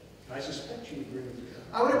question. And I suspect you agree with that.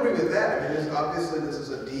 I would agree with that. I mean, obviously this is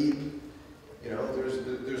a deep,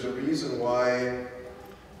 there's a reason why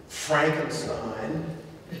Frankenstein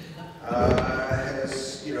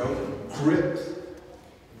has, gripped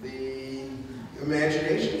the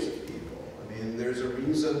imaginations of people. I mean, there's a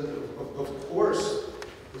reason, of course,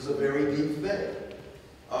 it's a very deep thing.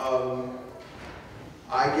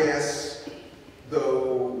 I guess,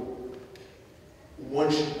 though,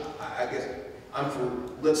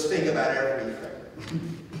 let's think about everything.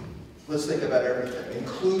 Let's think about everything,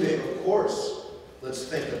 including, of course, let's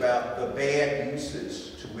think about the bad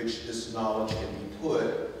uses to which this knowledge can be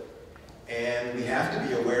put. And we have to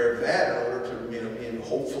be aware of that in order to,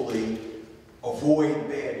 hopefully avoid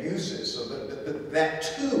bad uses. So that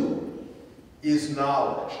too is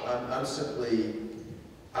knowledge. I'm simply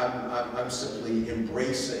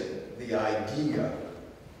embracing the idea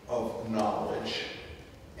of knowledge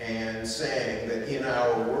and saying that in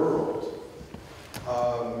our world,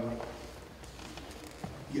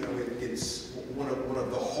 it's one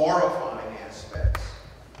of the horrifying aspects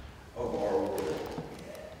of our world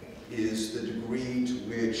is the degree to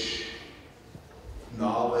which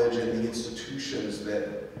knowledge and the institutions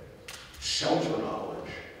that shelter knowledge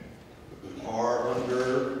are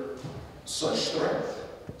under such threat.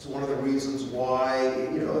 It's one of the reasons why,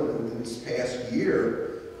 in this past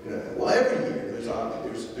year, well, every year there's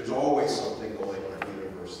always something going on at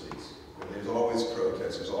universities. There's always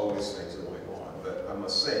protests, there's always things going on. But I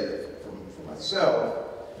must say that for myself,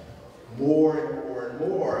 more and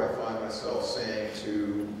more, I find myself saying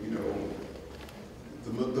to,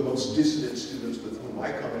 the most dissident students with whom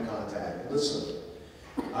I come in contact, listen,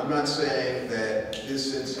 I'm not saying that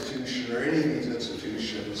this institution or any of these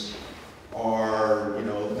institutions are,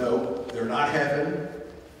 no, they're not heaven,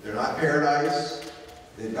 they're not paradise,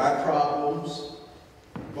 they've got problems,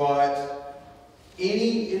 but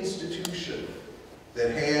any institution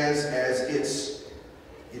that has as its,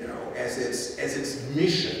 as its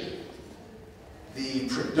mission the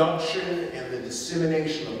production and the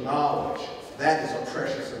dissemination of knowledge, that is a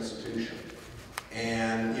precious institution.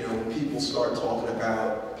 And, when people start talking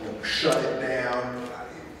about, shut it down,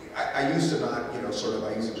 I used to not,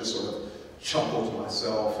 I used to just sort of chuckle to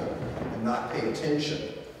myself and not pay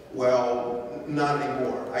attention. Well, not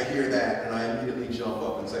anymore. I hear that and I immediately jump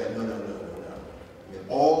up and say, no. I mean,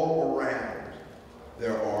 all around,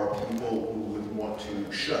 there are people who would want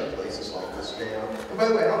to shut places like this down. And by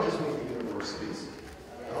the way, I don't just mean the universities.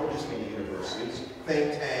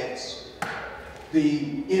 Think tanks,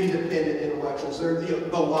 the independent intellectuals,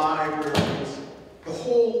 the libraries, the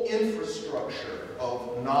whole infrastructure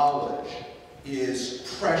of knowledge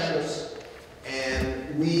is precious,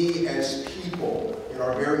 and we as people, in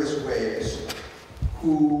our various ways,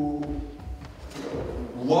 who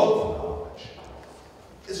love knowledge,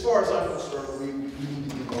 as far as I'm concerned, we need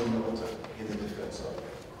to be more militant in the defense of it.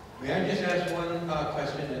 May I just ask one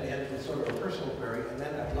question and end with sort of a personal query, and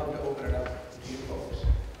then I'd love to open it up to you folks.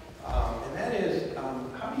 And that is,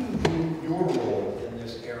 how do you view your role in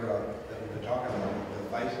this era that we've been talking about,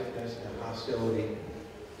 divisiveness and hostility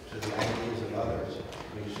to the ideas of others?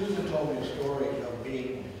 I mean, Susan told me a story of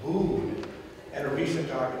being booed at a recent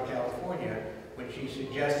talk in California when she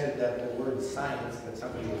suggested that the word science that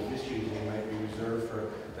somebody was misusing might be reserved for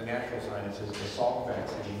the natural sciences, the Salk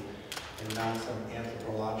vaccine, and not some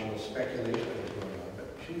anthropological speculation that was going on. But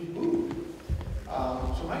she was booed.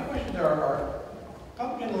 So my questions are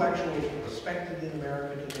public intellectuals respected in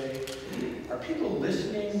America today? Are people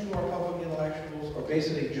listening to our public intellectuals, or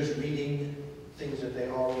basically just reading things that they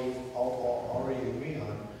already agree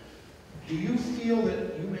on, do you feel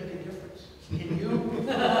that you make a difference? Can you,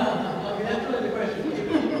 I mean, that's really the question.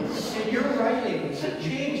 Can your writings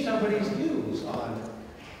change somebody's views on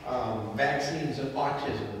vaccines and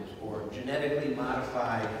autism or genetically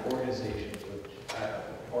modified organisms, which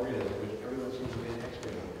everyone seems to be an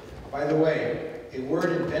expert on? By the way, a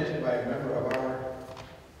word invented by a member of our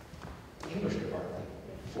English department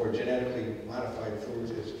for genetically modified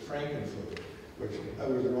foods is frankenfood, which I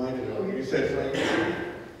was reminded of when you said frankenfood.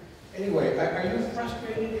 Anyway, are you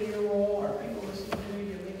frustrated in your role? Are people listening to you?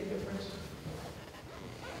 Do you make a difference?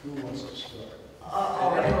 Who wants to start?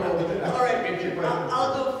 All right.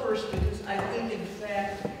 I'll go first because I think, in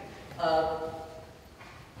fact,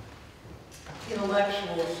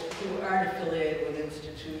 intellectuals who aren't affiliated with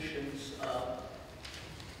institutions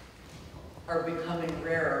are becoming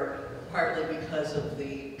rarer, partly because of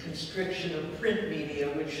the constriction of print media,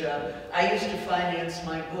 which I used to finance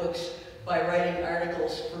my books by writing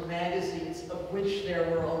articles for magazines, of which there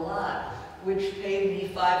were a lot, which paid me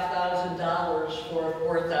 $5,000 for a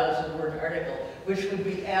 4,000-word article, which would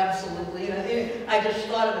be absolutely, I just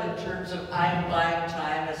thought of it in terms of I'm buying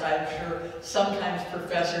time, as I'm sure sometimes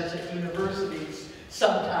professors at universities,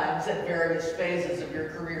 sometimes at various phases of your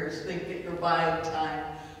careers, think that you're buying time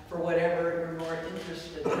for whatever you're more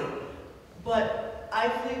interested in. But I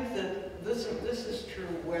think that this is true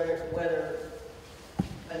whether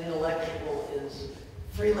an intellectual is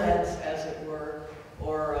freelance, as it were,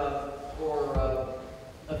 or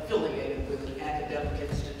affiliated with an academic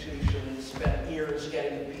institution and spent years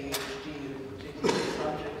getting a PhD in a particular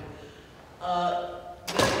subject.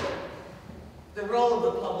 The role of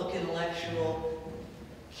the public intellectual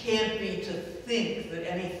can't be to think that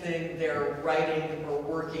anything they're writing or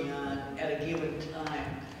working on at a given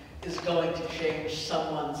time is going to change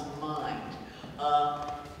someone's mind.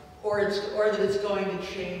 Or that it's going to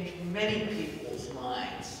change many people's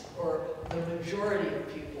minds, or the majority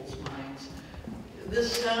of people's minds.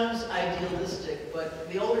 This sounds idealistic, but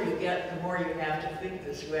the older you get, the more you have to think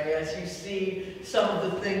this way, as you see some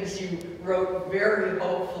of the things you wrote very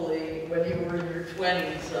hopefully when you were in your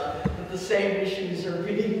 20s, that the same issues are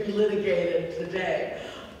being relitigated today.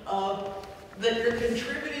 That you're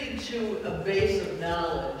contributing to a base of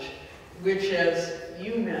knowledge, which, as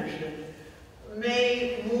you mentioned,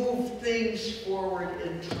 may move things forward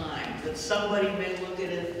in time, that somebody may look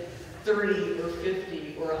at it 30 or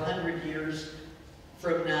 50 or 100 years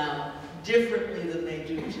from now differently than they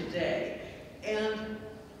do today. And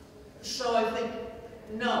so I think,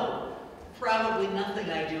 no, probably nothing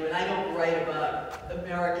I do, and I don't write about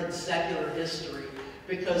American secular history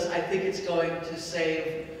because I think it's going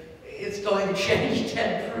to change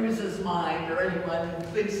Ted Cruz's mind or anyone who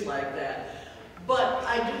thinks like that. But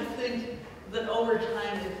I do think that over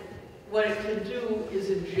time, what it can do is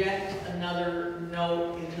inject another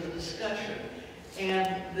note into the discussion. And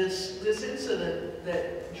this incident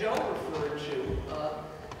that Joe referred to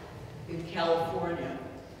in California,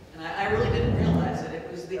 and I really didn't realize it.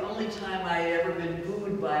 It was the only time I had ever been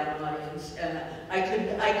booed by an audience, and I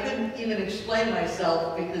couldn't even explain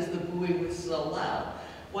myself because the booing was so loud.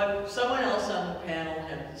 What someone else on the panel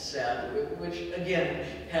had said, which again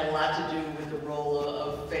had a lot to do with the role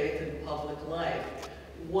of faith in public life,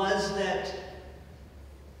 was that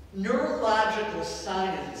neurological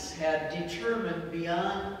science had determined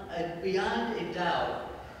beyond a doubt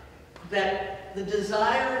that the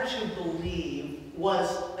desire to believe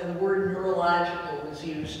was, and the word neurological was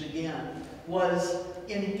used again, was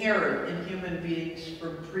inherent in human beings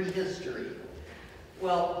from prehistory.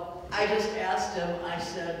 Well, I just asked him, I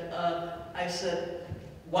said,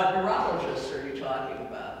 what neurologists are you talking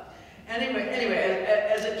about? Anyway,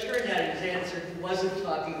 as it turned out, his answer, he wasn't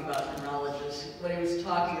talking about neurologists. What he was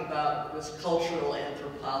talking about was cultural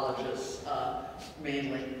anthropologists,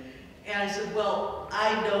 mainly. And I said, well,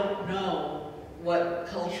 I don't know what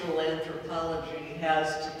cultural anthropology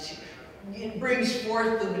has to it brings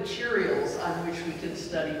forth the materials on which we can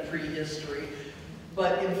study prehistory.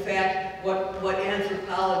 But in fact, what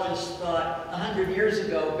anthropologists thought 100 years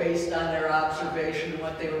ago, based on their observation and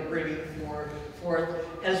what they were bringing forth,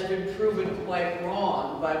 has been proven quite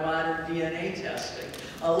wrong by modern DNA testing.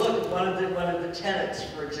 Look, one of the tenets,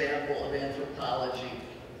 for example, of anthropology,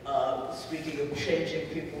 speaking of changing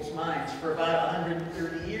people's minds, for about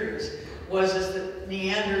 130 years, was that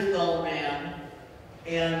Neanderthal man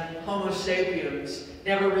and Homo sapiens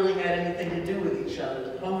never really had anything to do with each other.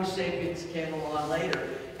 That Homo sapiens came along later,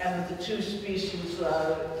 and that the two species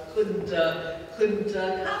couldn't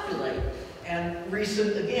copulate. And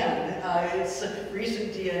recent DNA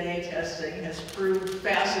testing has proved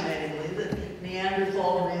fascinatingly that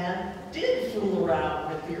Neanderthal man did fool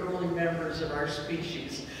around with the early members of our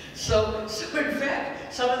species. So in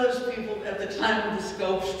fact, some of those people at the time of the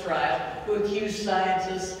Scopes trial who accused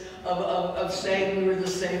scientists of saying we were the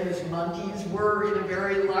same as monkeys were, in a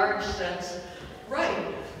very large sense,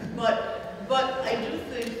 right. But I do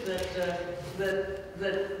think that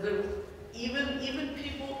even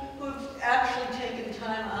people who have actually taken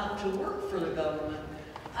time out to work for the government,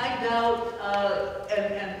 I doubt,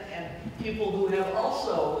 and people who have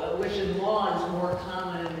also, which in law is more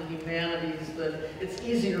common in the humanities, that it's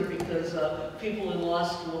easier because people in law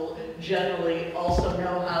school generally also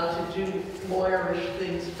know how to do lawyerish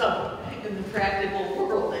things in the practical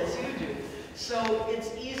world as you do. So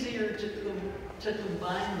it's easier to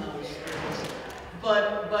combine those things.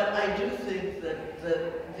 But I do think that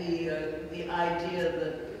the idea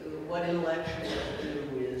that what intellectuals do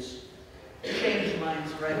is change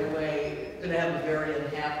minds right away, going to have a very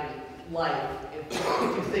unhappy life if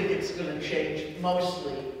you think it's going to change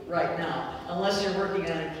mostly right now, unless you're working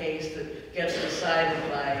on a case that gets decided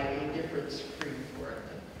by a different Supreme Court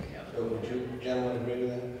than we have. So would you gentlemen agree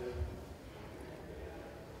with that?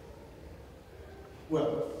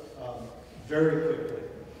 Well, very quickly,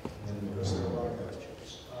 and because there are a lot of questions.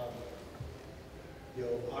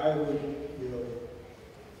 I would,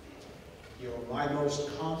 my most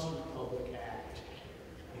constant public act,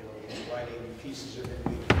 is writing pieces of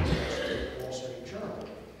in-weekly for the Wall Street Journal.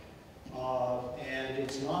 And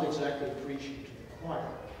it's not exactly preaching to the choir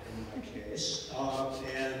in my case.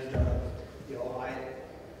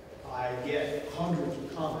 I get hundreds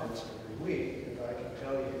of comments every week, and I can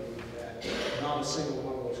tell you that not a single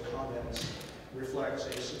one of those comments reflects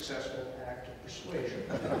a successful act of persuasion.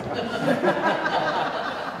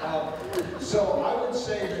 So I would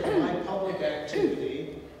say that my public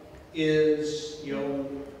activity is,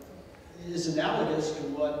 is analogous to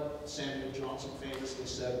what Samuel Johnson famously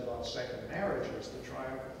said about second marriages, the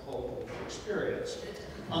triumph of hope over experience.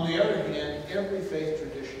 On the other hand, every faith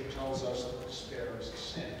tradition tells us that despair is a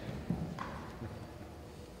sin.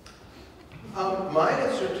 My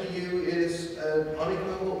answer to you is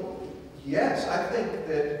unequivocal yes. I think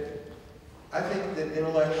that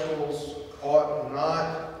intellectuals ought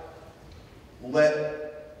not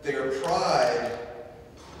let their pride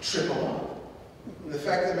trip them up. And the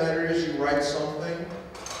fact of the matter is, you write something.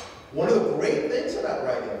 One of the great things about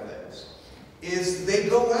writing things is they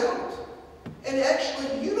go out, and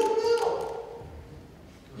actually you don't know.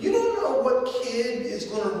 You don't know what kid is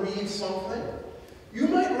going to read something. You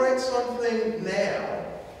might write something now.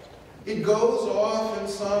 It goes off in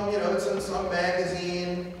some, it's in some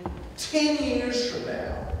magazine. 10 years from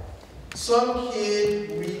now, some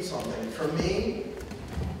kid reads something. For me,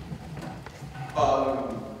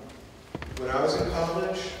 when I was in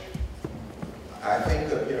college, I think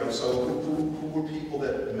that, so who were people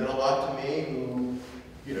that meant a lot to me, who,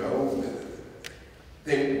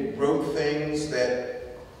 they wrote things that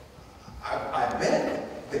I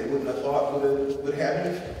bet they wouldn't have thought would have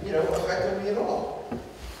any, effect on me at all.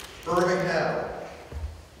 Irving Howe,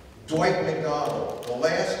 Dwight MacDonald. The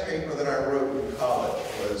last paper that I wrote in college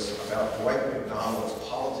was about Dwight MacDonald's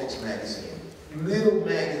Politics magazine. Little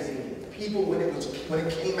magazine. People, when it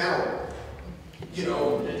came out,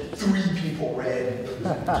 3 people read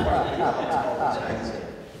Dwight MacDonald's Politics magazine.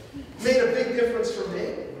 Made a big difference for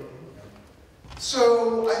me.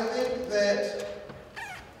 So I think that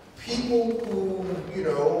people who,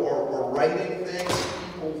 are writing things,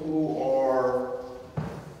 people who are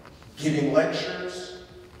giving lectures,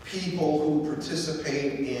 people who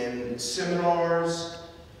participate in seminars,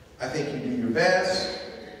 I think you do your best,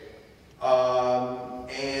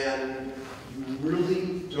 and you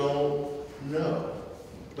really don't know.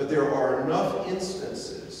 But there are enough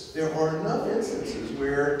instances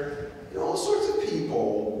where, all sorts of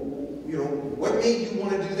people, what made you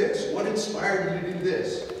want to do this? What inspired you to do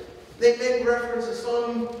this? They make reference to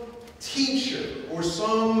some teacher or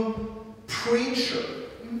some preacher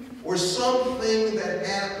or something that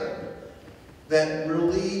happened that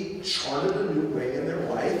really charted a new way in their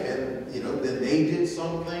life, and then they did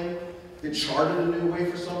something that charted a new way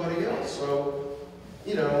for somebody else. So,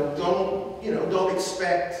 don't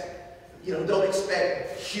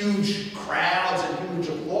expect huge crowds and huge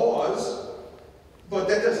applause, but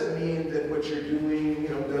that doesn't mean that what you're doing,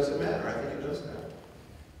 doesn't matter. I think it does matter.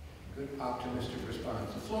 Good optimistic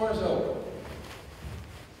response. The floor is open.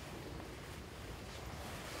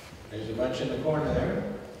 There's a bunch in the corner there.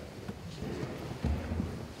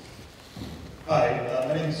 Hi,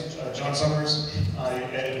 my name is John Summers. I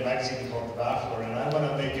edit a magazine called The Baffler, and I want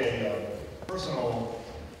to make a personal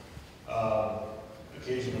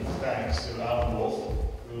occasion of thanks to Alan Wolf,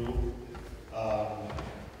 who,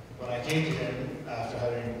 when I came to him after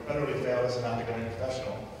having utterly failed as an academic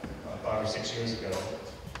professional 5 or 6 years ago,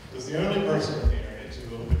 was the only person in the area to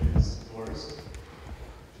open his doors to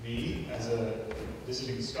me as a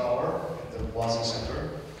visiting scholar at the Wazi Center,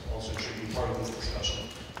 also should be part of this discussion,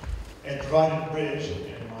 and provided a bridge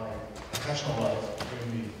in my professional life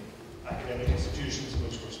between the academic institutions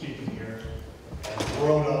which we're speaking here and the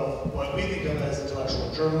world of what we think of as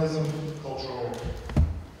intellectual journalism. Cultural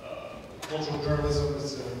journalism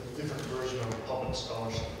is a different version of public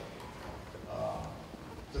scholarship.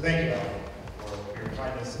 So thank you, Alan, for your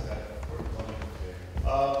kindness and that work coming. I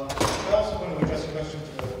also want to address a question to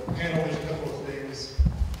the panel. There's a couple of things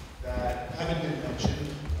that haven't been mentioned.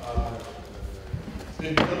 It's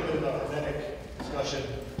been a little bit of a hermetic discussion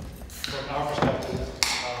from our perspective.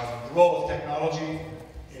 The role of technology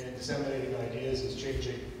in disseminating ideas is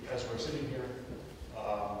changing as we're sitting here.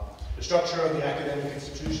 The structure of the academic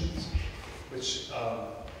institutions, which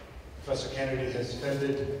Professor Kennedy has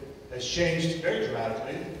defended, has changed very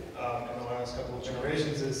dramatically in the last couple of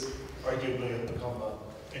generations. Has arguably become an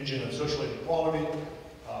engine of social inequality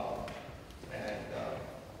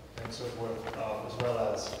and so forth, as well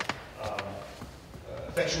as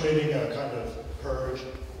effectuating a kind of purge,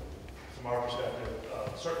 from our perspective,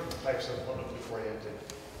 certain types of publicly oriented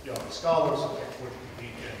young scholars who can't afford to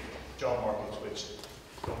compete in job markets which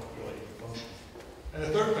don't really function. And the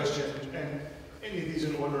third question, and any of these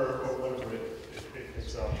in order or whatever it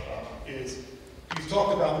picks up, is you've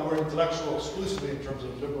talked about the word intellectual exclusively in terms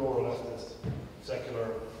of liberal or leftist, secular,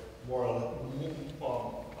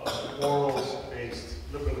 morals-based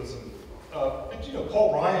liberalism. But you know,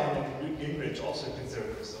 Paul Ryan and Newt Gingrich also consider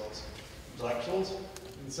themselves intellectuals,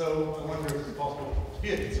 and so I wonder if it's possible to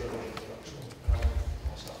be a conservative intellectual.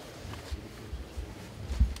 I'll stop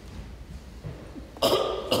there.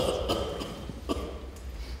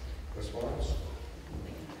 Response?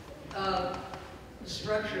 The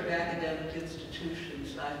structure of academic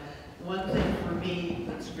institutions. One thing for me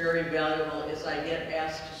that's very valuable is I get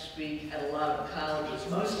asked to speak at a lot of colleges.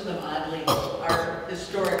 Most of them, oddly, are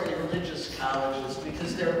historically religious colleges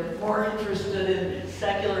because they're more interested in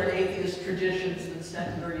secular and atheist traditions than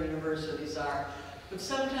secular universities are. But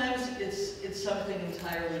sometimes it's something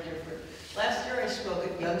entirely different. Last year I spoke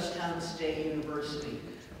at Youngstown State University,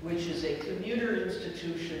 which is a commuter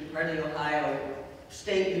institution, part of the Ohio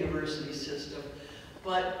State University system,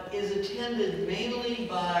 but is attended mainly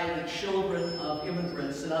by the children of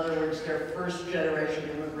immigrants. In other words, they're first-generation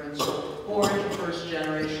immigrants, born to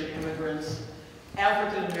first-generation immigrants,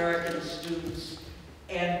 African-American students,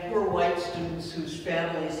 and poor white students whose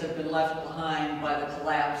families have been left behind by the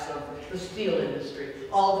collapse of the steel industry.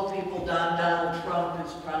 All the people Donald Trump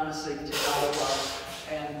is promising to help us.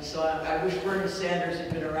 And so I wish Bernie Sanders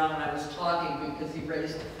had been around when I was talking because he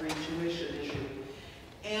raised the free tuition issue.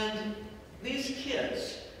 And these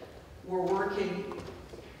kids were working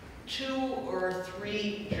 2 or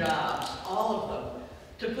 3 jobs, all of them,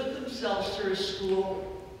 to put themselves through a school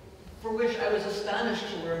for which I was astonished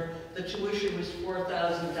to learn the tuition was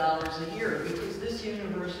 $4,000 a year, because this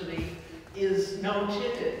university is no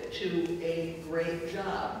ticket to a great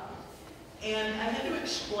job. And I had to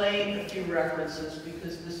explain a few references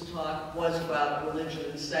because this talk was about religion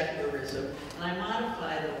and secularism, and I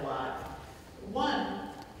modified it a lot. One,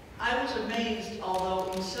 I was amazed,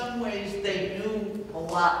 although in some ways they knew a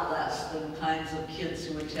lot less than the kinds of kids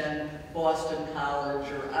who attend Boston College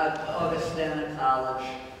or Augustana College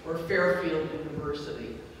or Fairfield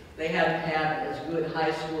University. They hadn't had as good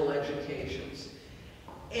high school educations.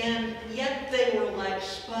 And yet they were like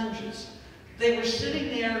sponges. They were sitting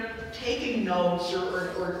there taking notes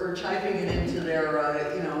or typing it into their,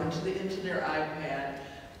 into their iPad.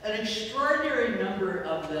 An extraordinary number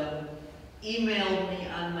of them emailed me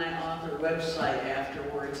on my author website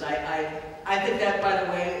afterwards. I think that, by the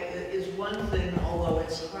way, is one thing, although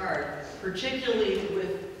it's hard, particularly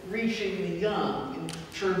with reaching the young in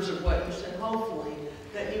terms of what you said, hopefully,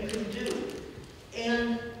 that you can do.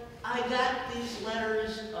 And I got these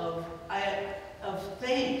letters of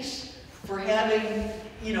thanks for having,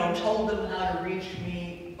 told them how to reach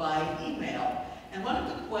me by email. And one of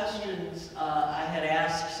the questions I had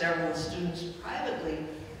asked several students privately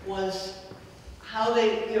was how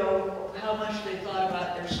they, how much they thought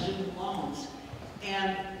about their student loans.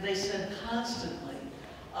 And they said constantly.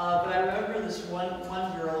 But I remember this one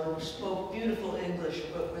girl who spoke beautiful English,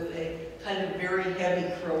 but with a kind of very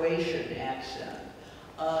heavy Croatian accent.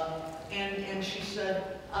 And she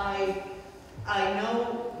said, I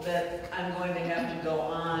know that I'm going to have to go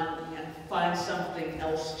on and find something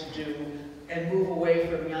else to do and move away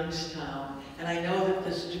from Youngstown. And I know that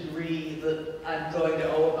this degree that I'm going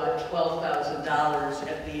to owe about $12,000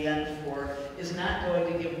 at the end for is not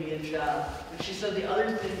going to give me a job. But she said the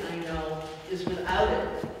other thing I know is without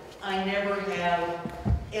it, I never have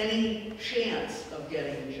any chance of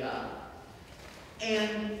getting a job.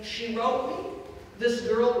 And she wrote me, this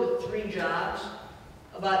girl with 3 jobs,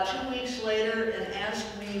 about 2 weeks later and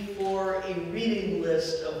asked me for a reading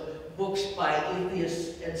list of books by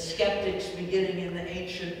atheists and skeptics beginning in the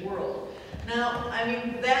ancient world. Now, I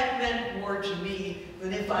mean, that meant more to me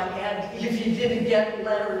than if you didn't get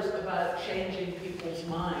letters about changing people's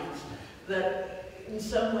minds. That in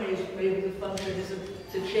some ways, maybe the function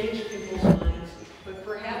isn't to change people's minds, but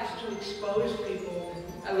perhaps to expose people.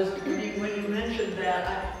 When you mentioned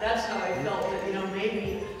that, that's how I felt, that, you know,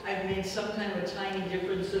 maybe I've made some kind of a tiny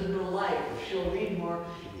difference in her life. She'll read more.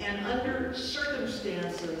 And under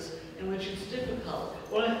circumstances in which it's difficult,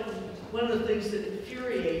 one of the things that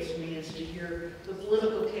infuriates me is to hear the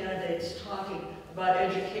political candidates talking about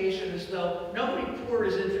education as though nobody poor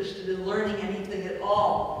is interested in learning anything at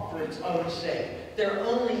all for its own sake. They're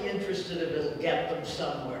only interested if it'll get them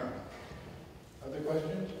somewhere. Other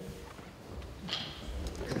questions?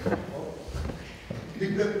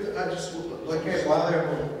 I just, like,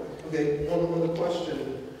 okay, one question.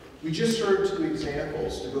 We just heard 2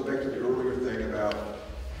 examples, to go back to the earlier thing about,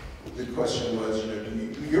 the question was, you know,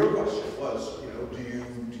 your question was, you know,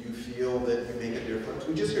 do you feel that you make a difference?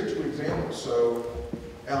 We just heard 2 examples. So,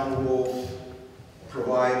 Alan Wolf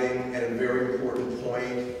providing, at a very important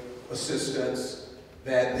point, assistance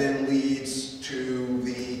that then leads to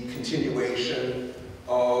the continuation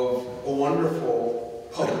of a wonderful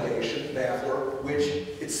publication, Baffler, which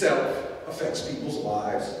itself affects people's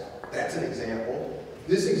lives. That's an example.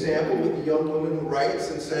 This example with the young woman who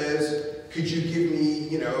writes and says, could you give me,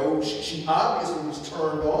 you know, she obviously was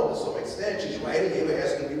turned on to some extent. She's writing you,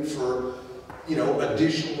 asking you for, you know,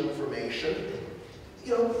 additional information.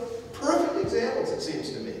 You know, perfect examples, it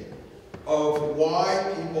seems to me, of why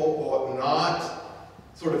people ought not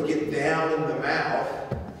sort of get down in the mouth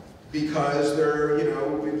because they're, you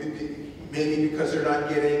know, maybe because they're not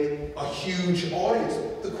getting a huge audience.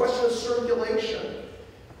 The question of circulation.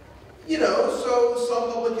 You know, so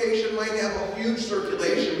some publication might have a huge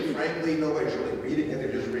circulation, but frankly, nobody's really reading it.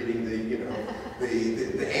 They're just reading the, you know,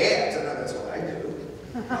 the ads. I know that's what I do.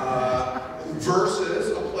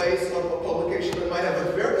 Versus a place, a publication that might have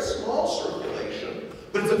a very small circulation,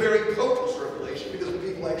 but it's a very potent circulation because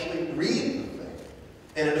people actually read the thing,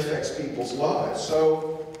 and it affects people's lives.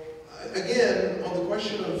 So, again, on the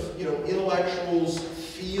question of, you know, intellectuals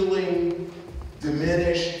feeling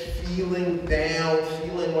diminished, feeling down,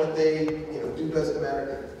 feeling what they, you know, do doesn't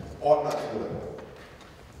matter, ought not feel that way.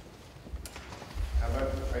 How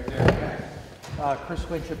about right there in the back? Chris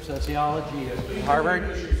Winship, Sociology at Please Harvard.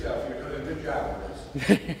 introduce yourself. You're doing a good job with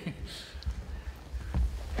this.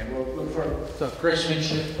 And we'll look for... So Chris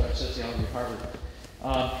Winship, Sociology at Harvard.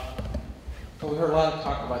 So we heard a lot of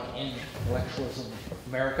talk about intellectualism of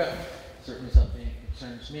America. Certainly something that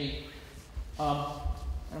concerns me.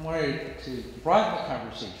 I wanted to broaden the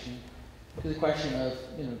conversation to the question of,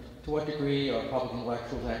 you know, to what degree are public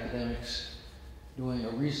intellectuals, academics, doing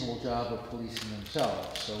a reasonable job of policing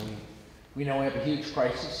themselves. So we know we have a huge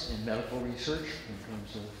crisis in medical research in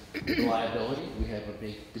terms of reliability. We have a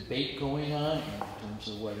big debate going on in terms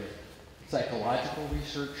of whether psychological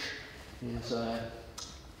research is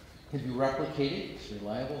can be replicated, it's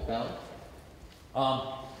reliable, valid.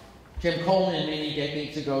 Jim Coleman many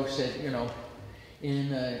decades ago said, you know,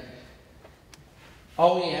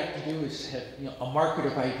 all we have to do is have, you know, a market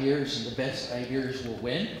of ideas, and the best ideas will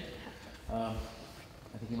win. I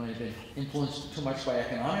think he might have been influenced too much by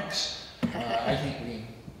economics. I think we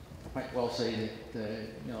might well say that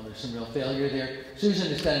you know, there's some real failure there. Susan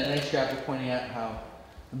has done a nice job of pointing out how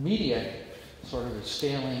the media sort of is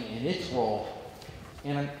failing in its role,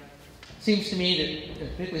 and it seems to me that,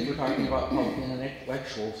 particularly if we're talking about public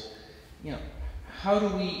intellectuals, you know, how do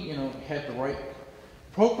we, you know, have the right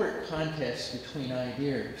appropriate contest between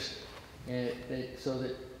ideas, so that,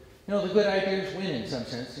 you know, the good ideas win in some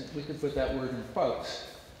sense. We could put that word in quotes,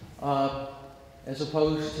 as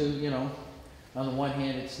opposed to, you know, on the one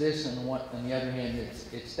hand it's this, and on the other hand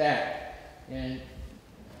it's that. And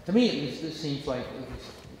to me, at least, this seems like it's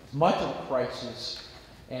as much of a crisis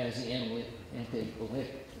as the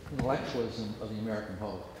anti-intellectualism of the American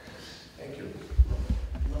public. Thank you.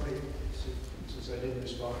 Since I didn't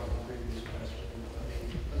respond to the previous question,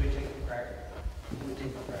 let me take a crack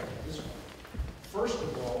at this one. First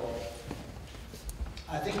of all,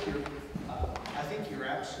 I think you're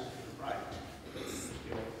absolutely right.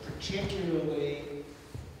 You know, particularly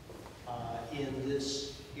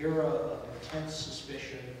intense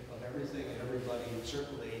suspicion of everything and everybody, and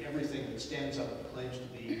certainly everything that stands up and claims to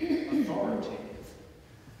be authoritative.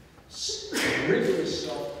 Rigorous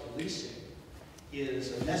self-policing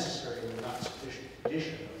is a necessary but not sufficient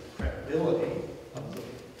condition of the credibility of the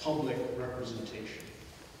public representation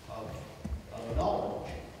of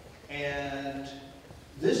knowledge. And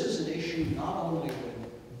this is an issue not only when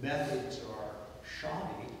methods are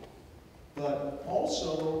shoddy, but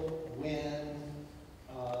also when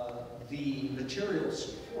the material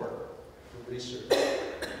support for research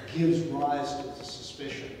gives rise to the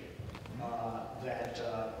suspicion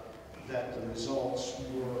that the results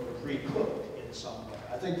were pre-cooked in some way.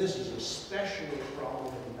 I think this is especially a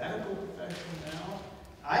problem in the medical profession now.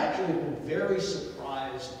 I actually have been very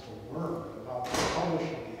surprised to learn about the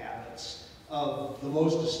publishing habits of the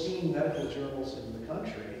most esteemed medical journals in the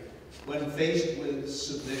country when faced with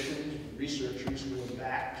submissions, researchers who are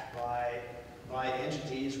backed by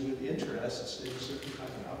entities with interests in a certain kind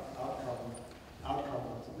of outcome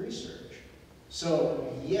of the research.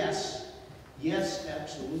 So yes,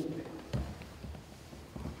 absolutely.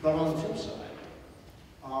 But on the flip side,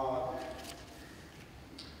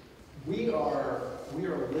 we are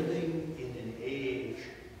living in an age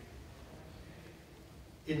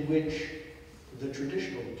in which the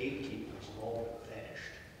traditional gatekeepers have all been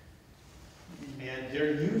vanished. And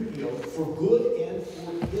there, for good and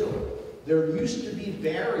for ill, there used to be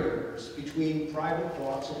barriers between private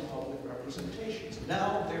thoughts and public representations.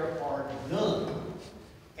 Now there are none.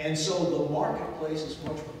 And so the marketplace is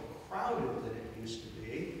much more crowded than it used to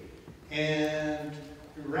be. And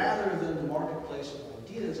rather than the marketplace of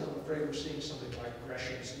ideas, I'm afraid we're seeing something like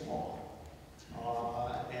Gresham's Law.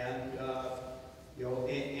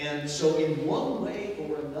 And so in one way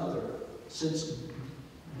or another, since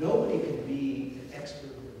nobody can be an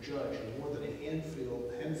expert or judge in more than a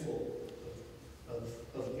handful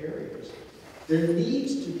of areas, there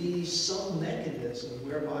needs to be some mechanism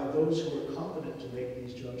whereby those who are competent to make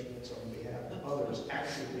these judgments on behalf of others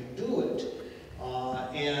actually do it.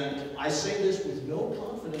 And I say this with no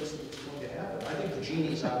confidence that it's going to happen. I think the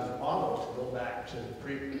genie's out of the bottle, to go back to the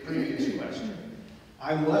previous question.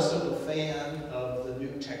 I'm less of a fan of the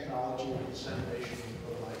new technology and dissemination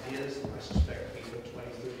of ideas than I suspect people 20,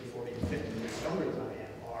 30, 40, 50 years younger than I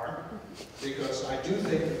am are, because I do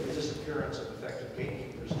think that the disappearance of effective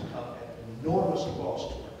gatekeepers has come at an enormous cost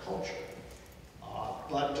to our culture.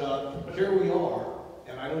 But here we are,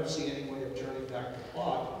 and I don't see any way of turning back the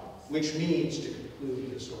clock, which means, to conclude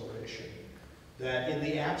this oration, that in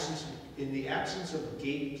the absence of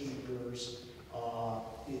gatekeepers,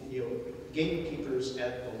 gatekeepers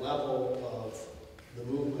at the level of the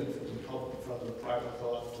movement from the private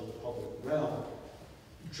thought to the public realm,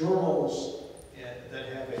 journals that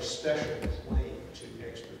have a special claim to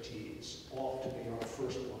expertise ought to be our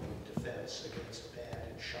first line of defense against bad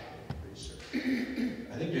and shoddy research.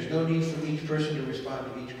 I think there's no need for each person to respond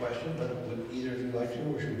to each question, but would either of you like to,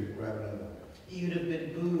 or should we grab another? You'd have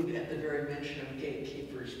been booed at the very mention of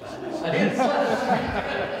gatekeepers by now.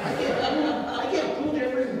 I get booed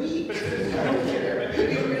every week. I don't care. Do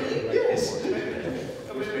you really? Yes. I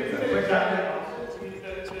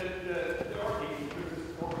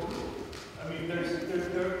mean,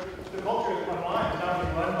 the culture that's online is now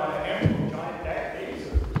being run by a handful of giant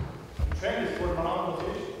databases. The trend is toward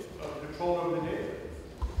monopolization of control over the data.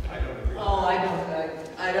 I don't agree. Oh,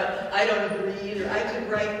 I don't agree either. I could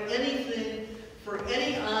write anything for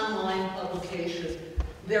any online publication.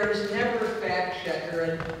 There is never a fact checker,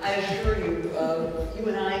 and I assure you, you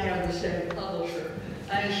and I have the same publisher.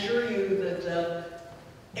 I assure you that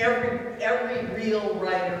every real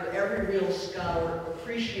writer, every real scholar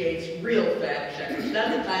appreciates real fact checkers. Not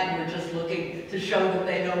the kind who are just looking to show that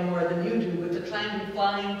they know more than you do, but the kind who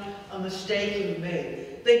find a mistake you've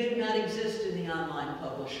made. They do not exist in the online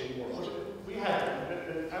publishing world. We have.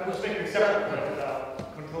 I was making a separate point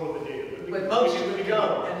about control of the data. But most of them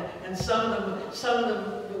don't, and some of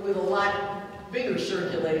them with a lot bigger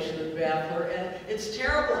circulation than Baffler, and it's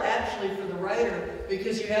terrible actually for the writer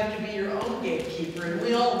because you have to be your own gatekeeper, and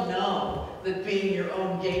we all know that being your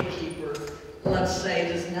own gatekeeper, let's say,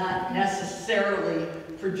 does not necessarily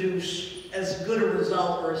produce as good a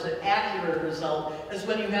result or as an accurate result as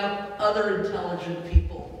when you have other intelligent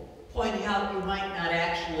people pointing out you might not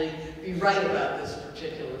actually be right about this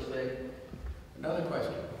particular thing. Another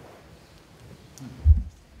question.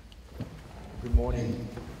 Good morning.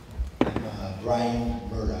 I'm Brian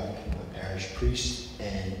Murdoch. I'm a parish priest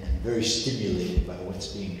and I'm very stimulated by what's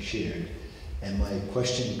being shared. And my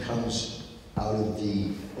question comes out of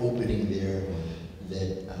the opening there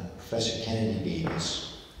that Professor Kennedy gave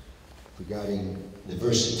us regarding the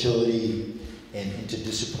versatility and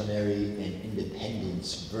interdisciplinary and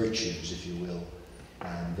independence virtues, if you will,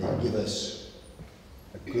 that give us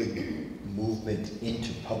a good movement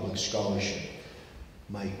into public scholarship.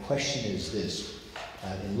 My question is this,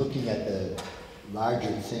 in looking at the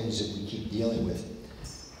larger things that we keep dealing with,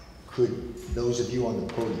 could those of you on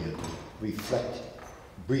the podium reflect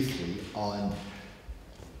briefly on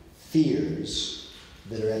fears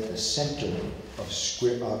that are at the center of fears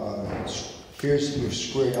that you're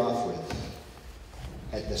squared off with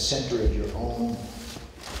at the center of your own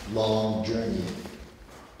long journey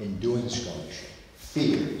in doing scholarship?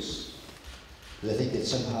 Fears. Because I think that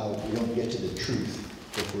somehow we don't get to the truth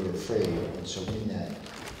if we're afraid, and so in that,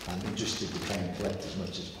 I'm interested to try and collect as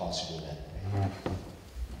much as possible that way.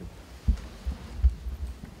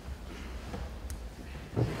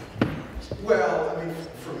 Well, I mean,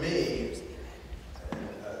 for me,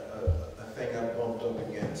 a thing I've bumped up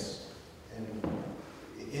against, and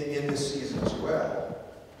in this season as well,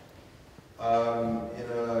 in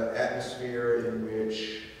an atmosphere in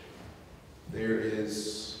which there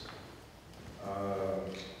is,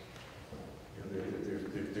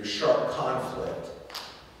 there's sharp conflict,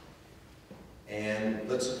 and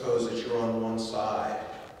let's suppose that you're on one side.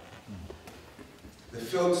 The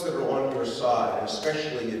folks that are on your side,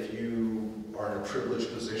 especially if you are in a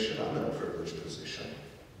privileged position, I'm in a privileged position.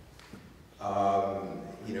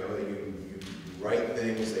 You know, you write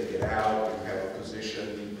things, they get out, you have a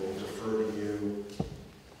position, people defer to you.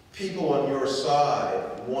 People on your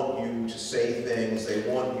side want you to say things, they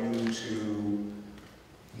want you to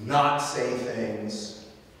not say things,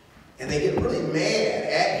 and they get really mad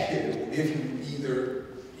at you if you either,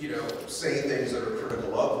 say things that are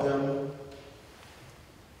critical of them.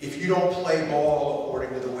 If you don't play ball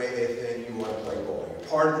according to the way they think you want to play ball, you're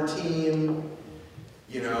part of the team.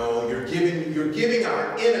 You're giving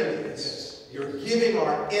our enemies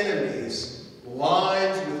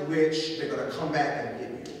lines with which they're going to come back and get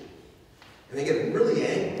you, and they get really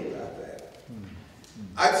angry about that.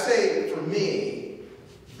 I'd say for me,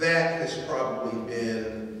 that has probably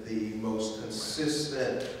been the most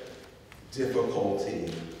consistent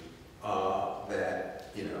difficulty that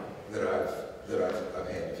I've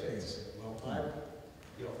had to face. Well,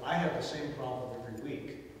 I have the same problem every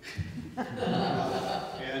week.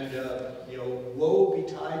 Woe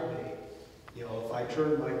betide me, if I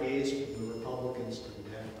turn my gaze from the Republicans to the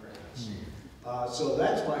Democrats. So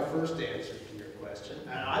that's my first answer to your question.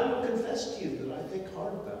 And I will confess to you that I think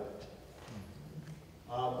hard about it.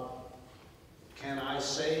 Can I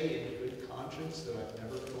say in good conscience that I've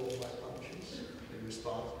never told my conscience in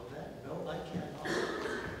response to that? No, I cannot.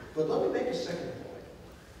 But let me make a second point.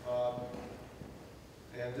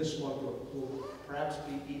 And this one will perhaps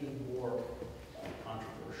be even more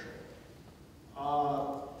controversial.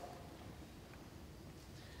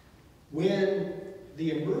 When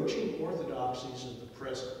the emerging orthodoxies of the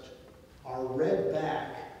present are read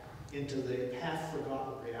back into the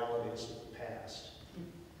half-forgotten realities of the past,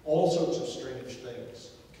 all sorts of strange things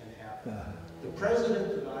can happen. The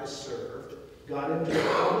president that I served got into a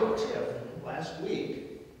public tiff last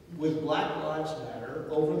week with Black Lives Matter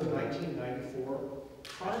over the 1994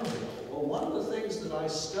 crime bill. Well, one of the things that I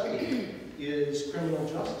study is criminal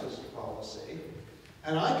justice policy,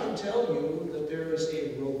 and I can tell you that there is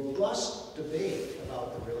a robust debate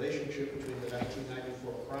about the relationship between the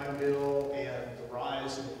 1994 crime bill and the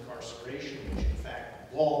rise in incarceration, which in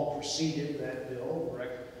fact long preceded that bill,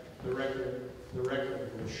 the record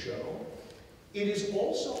will show. It is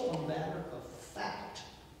also a matter of fact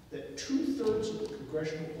that 2/3 of the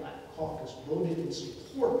Congressional Black Caucus voted in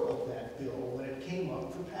support of that bill when it came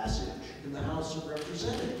up for passage in the House of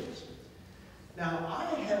Representatives. Now,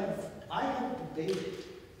 I have debated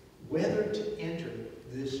whether to enter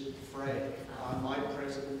this fray on my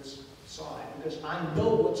president's side, because I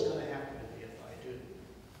know what's going to happen to me if I do.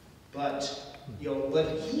 But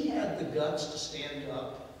he had the guts to stand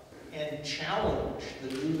up and challenge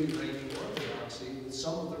the newly reigning orthodoxy with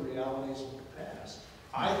some of the realities of the past.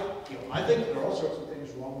 I think there are all sorts of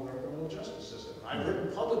things wrong with our criminal justice system. I've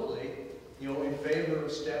written publicly, in favor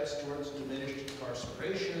of steps towards diminished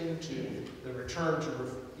incarceration, to the return to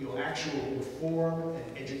actual reform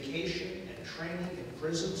and education and training in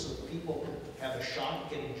prison so that people have a shot at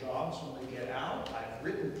getting jobs when they get out. I've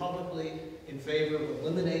written publicly in favor of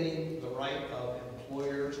eliminating the right of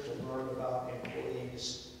employers to learn about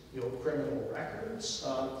employees' criminal records,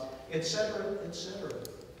 et cetera, et cetera.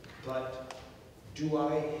 But do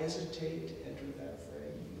I hesitate to enter that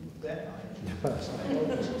fray? You bet I do. I know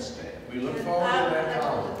this is stay. We look forward to that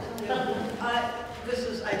column. I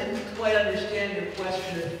didn't quite understand your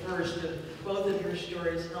question at first, and both of your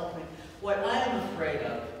stories helped me. What I am afraid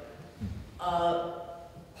of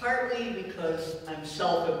Partly because I'm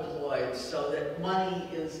self-employed, so that money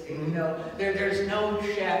is, you know, there's no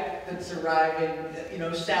check that's arriving, you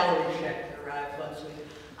know, salary check that arrives once a week.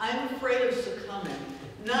 I'm afraid of succumbing,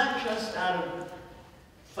 not just out of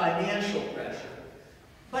financial pressure,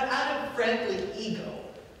 but out of, frankly, ego,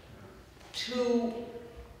 to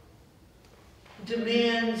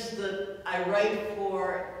demands that I write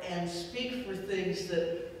for and speak for things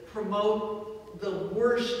that promote the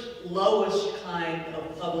worst, lowest kind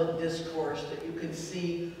of public discourse that you can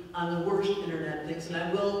see on the worst internet things. And I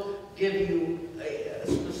will give you a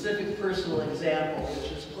specific personal example,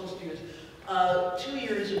 which is close to yours. 2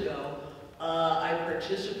 years ago, I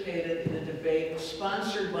participated in a debate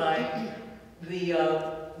sponsored by the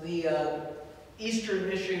Eastern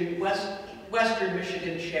Michigan, Western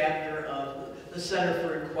Michigan chapter of the Center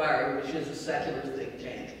for Inquiry, which is a secular think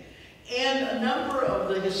tank. And a number of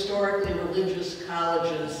the historically religious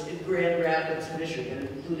colleges in Grand Rapids, Michigan,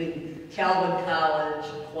 including Calvin College,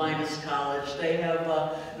 Aquinas College, they have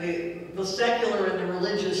the secular and the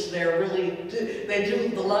religious there really they do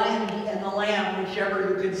the lion and the lamb, whichever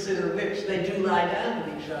you consider which, they do lie down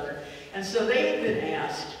with each other. And so they have been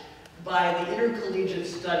asked by the Intercollegiate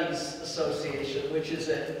Studies Association, which is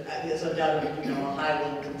undoubtedly, you know, a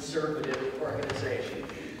highly conservative organization,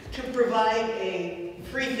 to provide a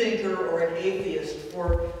freethinker or an atheist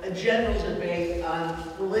for a general debate on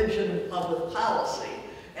religion and public policy.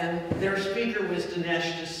 And their speaker was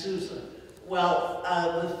Dinesh D'Souza. Well,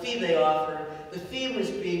 the fee they offered, the fee was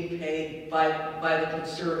being paid by the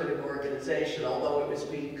conservative organization, although it was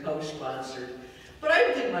being co-sponsored. But I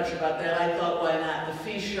didn't think much about that. I thought, why not? The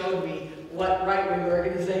fee showed me what right-wing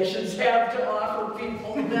organizations have to offer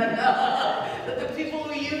people that the people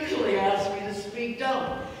who usually ask me to speak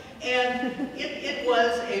don't. And it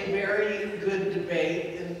was a very good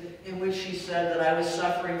debate in which she said that I was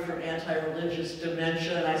suffering from anti-religious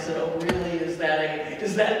dementia, and I said, "Oh, really? Is that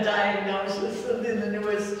a diagnosis in the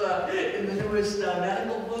newest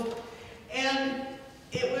medical book?" And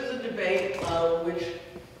it was a debate which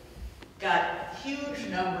got huge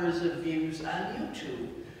numbers of views on YouTube.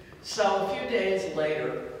 So a few days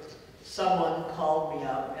later, someone called me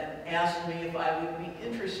up and asked me if I would be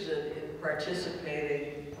interested in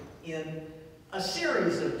participating in a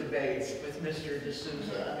series of debates with Mr.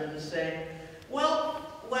 D'Souza under the same. Well,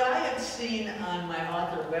 what I had seen on my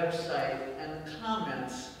author website and the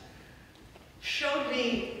comments showed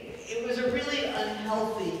me it was a really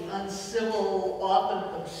unhealthy, uncivil,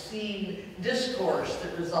 often obscene discourse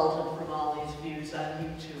that resulted from all these views on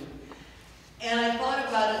YouTube. And I thought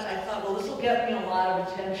about it, I thought, well, this will get me a lot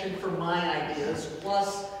of attention for my ideas,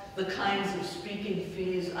 plus the kinds of speaking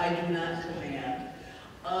fees I do not command.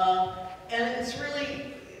 And it's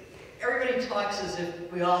really, everybody talks as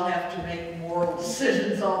if we all have to make moral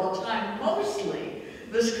decisions all the time. Mostly,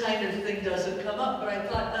 this kind of thing doesn't come up, but I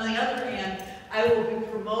thought, on the other hand, I will be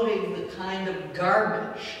promoting the kind of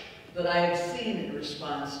garbage that I have seen in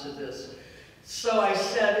response to this. So I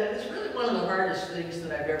said, it's really one of the hardest things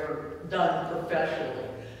that I've ever done professionally.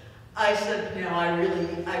 I said, you know, I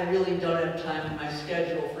really don't have time in my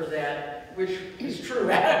schedule for that, which is true.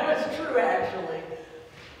 It was true, actually.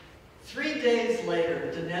 3 days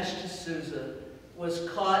later, Dinesh D'Souza was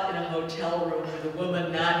caught in a hotel room with a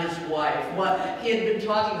woman, not his wife. He had been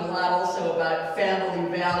talking a lot also about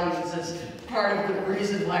family values as part of the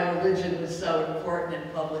reason why religion was so important in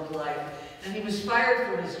public life. And he was fired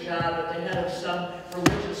from his job at the head of some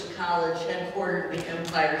religious college headquartered in the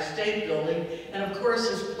Empire State Building. And of course,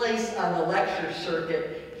 his place on the lecture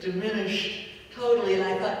circuit diminished totally. And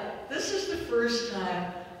I thought, this is the first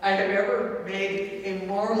time I have ever made a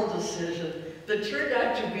moral decision that turned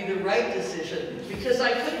out to be the right decision, because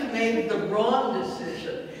I could have made the wrong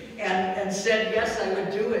decision and said, yes, I would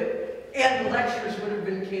do it, and the lectures would have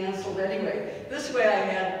been canceled anyway. This way I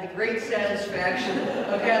had the great satisfaction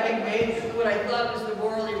of having made what I thought was the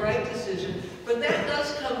morally right decision. But that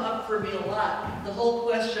does come up for me a lot. The whole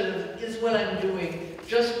question of, is what I'm doing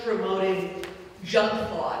just promoting junk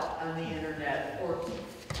thought on the internet? Or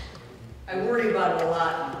I worry about it a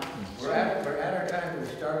lot. We're at our time. We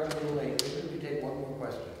started a little late. Maybe we can take one more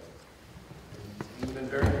question. You've been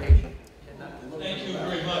very patient. Thank you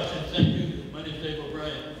very much, and thank you. My name is Dave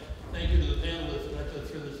O'Brien. Thank you to the panelists, not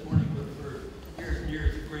just for this morning, but for years and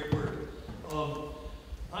years of great work.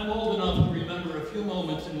 I'm old enough to remember a few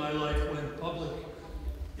moments in my life when public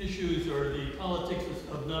issues or the politics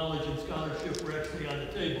of knowledge and scholarship were actually on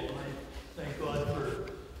the table. And I thank God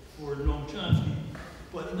for Noam Chomsky.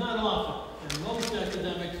 But not often. And most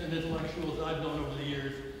academics and intellectuals I've known over the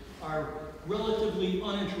years are relatively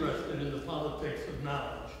uninterested in the politics of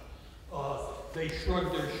knowledge. they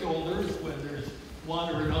shrug their shoulders when there's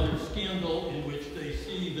one or another scandal in which they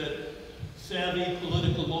see that savvy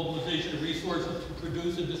political mobilization of resources to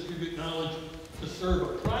produce and distribute knowledge to serve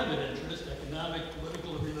a private interest, economic,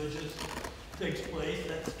 political, or religious, takes place.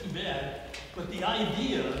 That's too bad. But the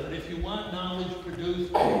idea that if you want knowledge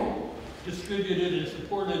produced, distributed, and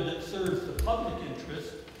supported that serves the public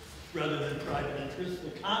interest rather than private interest,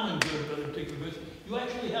 the common good rather than particular goods, you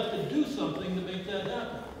actually have to do something to make that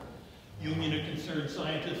happen. Union of concerned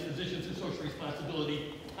scientists, physicians with social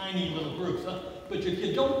responsibility, tiny little groups. But if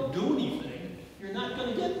you don't do anything, you're not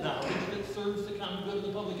going to get knowledge that serves the common good of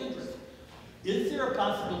the public interest. Is there a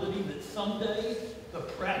possibility that someday the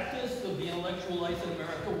practice of the intellectual life in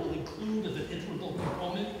America will include as an integral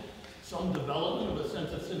component some development of a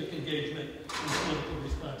sense of civic engagement and political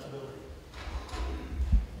responsibility?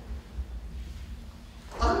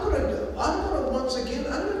 I'm gonna once again,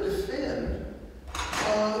 I'm gonna defend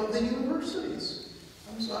the universities.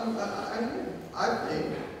 I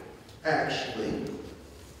think, actually,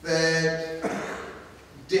 that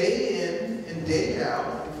day in and day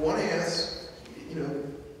out, if one asks,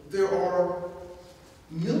 there are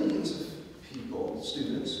millions of people,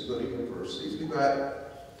 students who go to universities. We've got,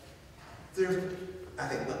 I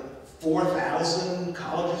think, 4,000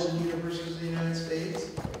 colleges and universities in the United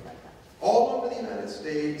States. All over the United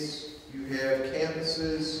States, you have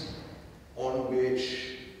campuses on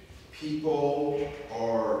which people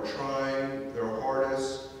are trying their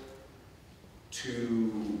hardest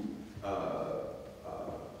to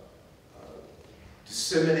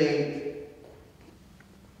disseminate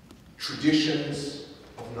traditions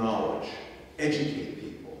of knowledge, educate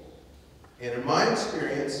people. And in my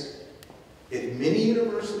experience, at many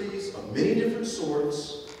universities of many different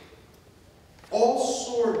sorts, all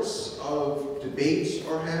sorts of debates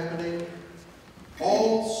are happening,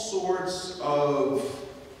 all sorts of,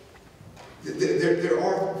 there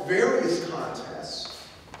are various contests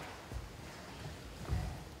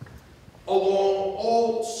along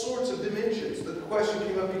all sorts of dimensions. The question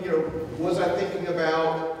came up, was I thinking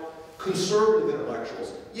about conservative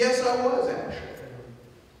intellectuals? Yes, I was, actually.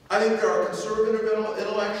 I think there are conservative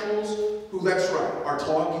intellectuals who, that's right, are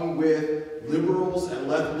talking with liberals and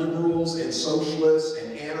left liberals and socialists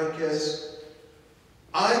and anarchists.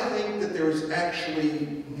 I think that there is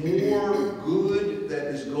actually more good that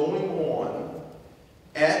is going on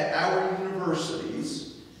at our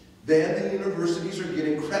universities than the universities are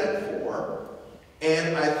getting credit for.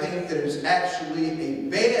 And I think that it is actually a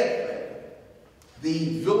bad thing,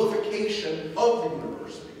 the vilification of the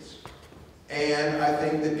universities. And I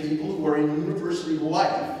think that people who are in university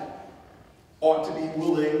life ought to be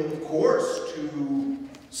willing, of course, to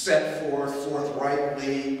set forth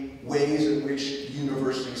forthrightly ways in which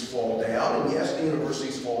universities fall down. And yes, the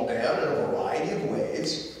universities fall down in a variety of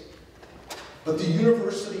ways. But the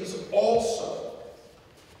universities also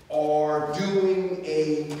are doing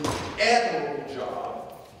an admirable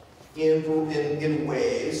job in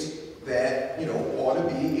ways that, ought to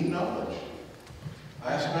be acknowledged.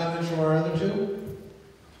 Last comments from our other two?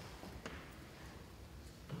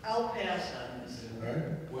 I'll pass on this. All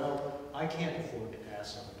right. Well, I can't afford to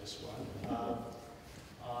pass on this one.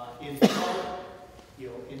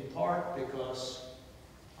 In part because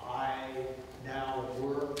I now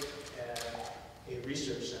work at a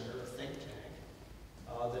research center, a think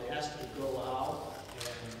tank, that has to go out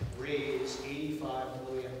and raise $85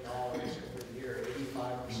 million every year, 85%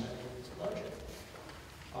 of its budget.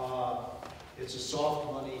 It's a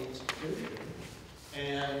soft money institution,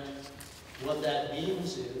 and what that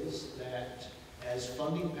means is that as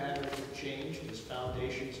funding patterns have changed, as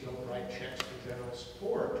foundations don't write checks for general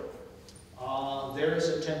support, there is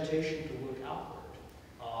a temptation to look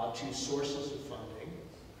outward to sources of funding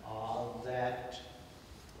that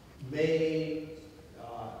may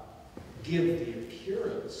give the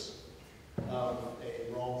appearance of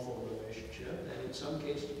a wrongful relationship, and in some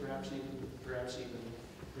cases, perhaps even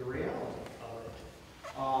the reality of it.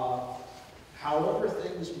 However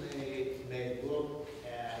things may look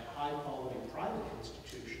at high-quality private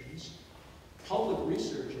institutions, public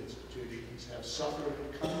research institutions have suffered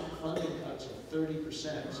funding cuts of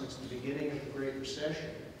 30% since the beginning of the Great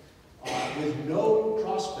Recession, with no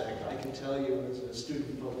prospect, I can tell you as a student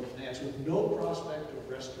of public finance, with no prospect of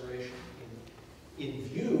restoration in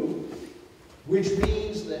view, which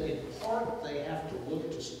means that in part they have to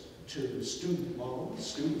look to student loans.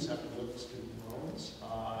 Students have to look to student loans,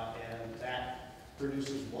 and that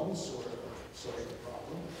produces one sort of social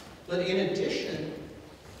problem. But in addition,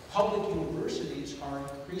 public universities are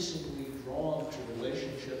increasingly drawn to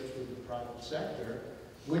relationships with the private sector,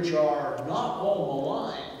 which are not all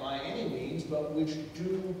malign by any means, but which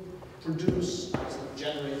do produce,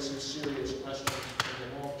 generate some serious questions in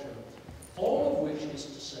the long term. All of which is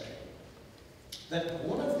to say that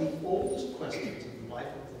one of the oldest questions in the life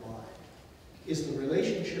of the mind is the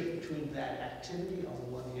relationship between that activity on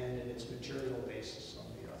the one hand and its material basis on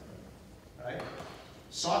the other, right?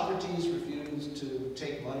 Socrates refused to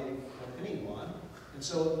take money from anyone, and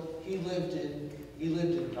so he lived in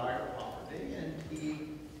dire poverty, and he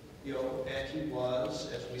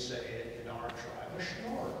was, as we say in our tribe, a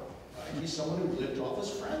schnorrer. Right? He's someone who lived off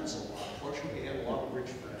his friends a lot. Fortunately, he had a lot of rich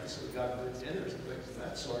friends, so he got good dinners and things of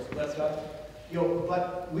that sort.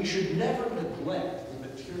 But we should never neglect the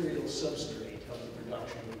material substrate of the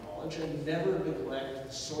production of knowledge, and never neglect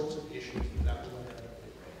the sorts of issues that will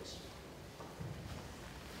inevitably raise.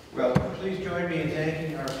 Well, please join me in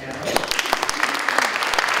thanking our panelists.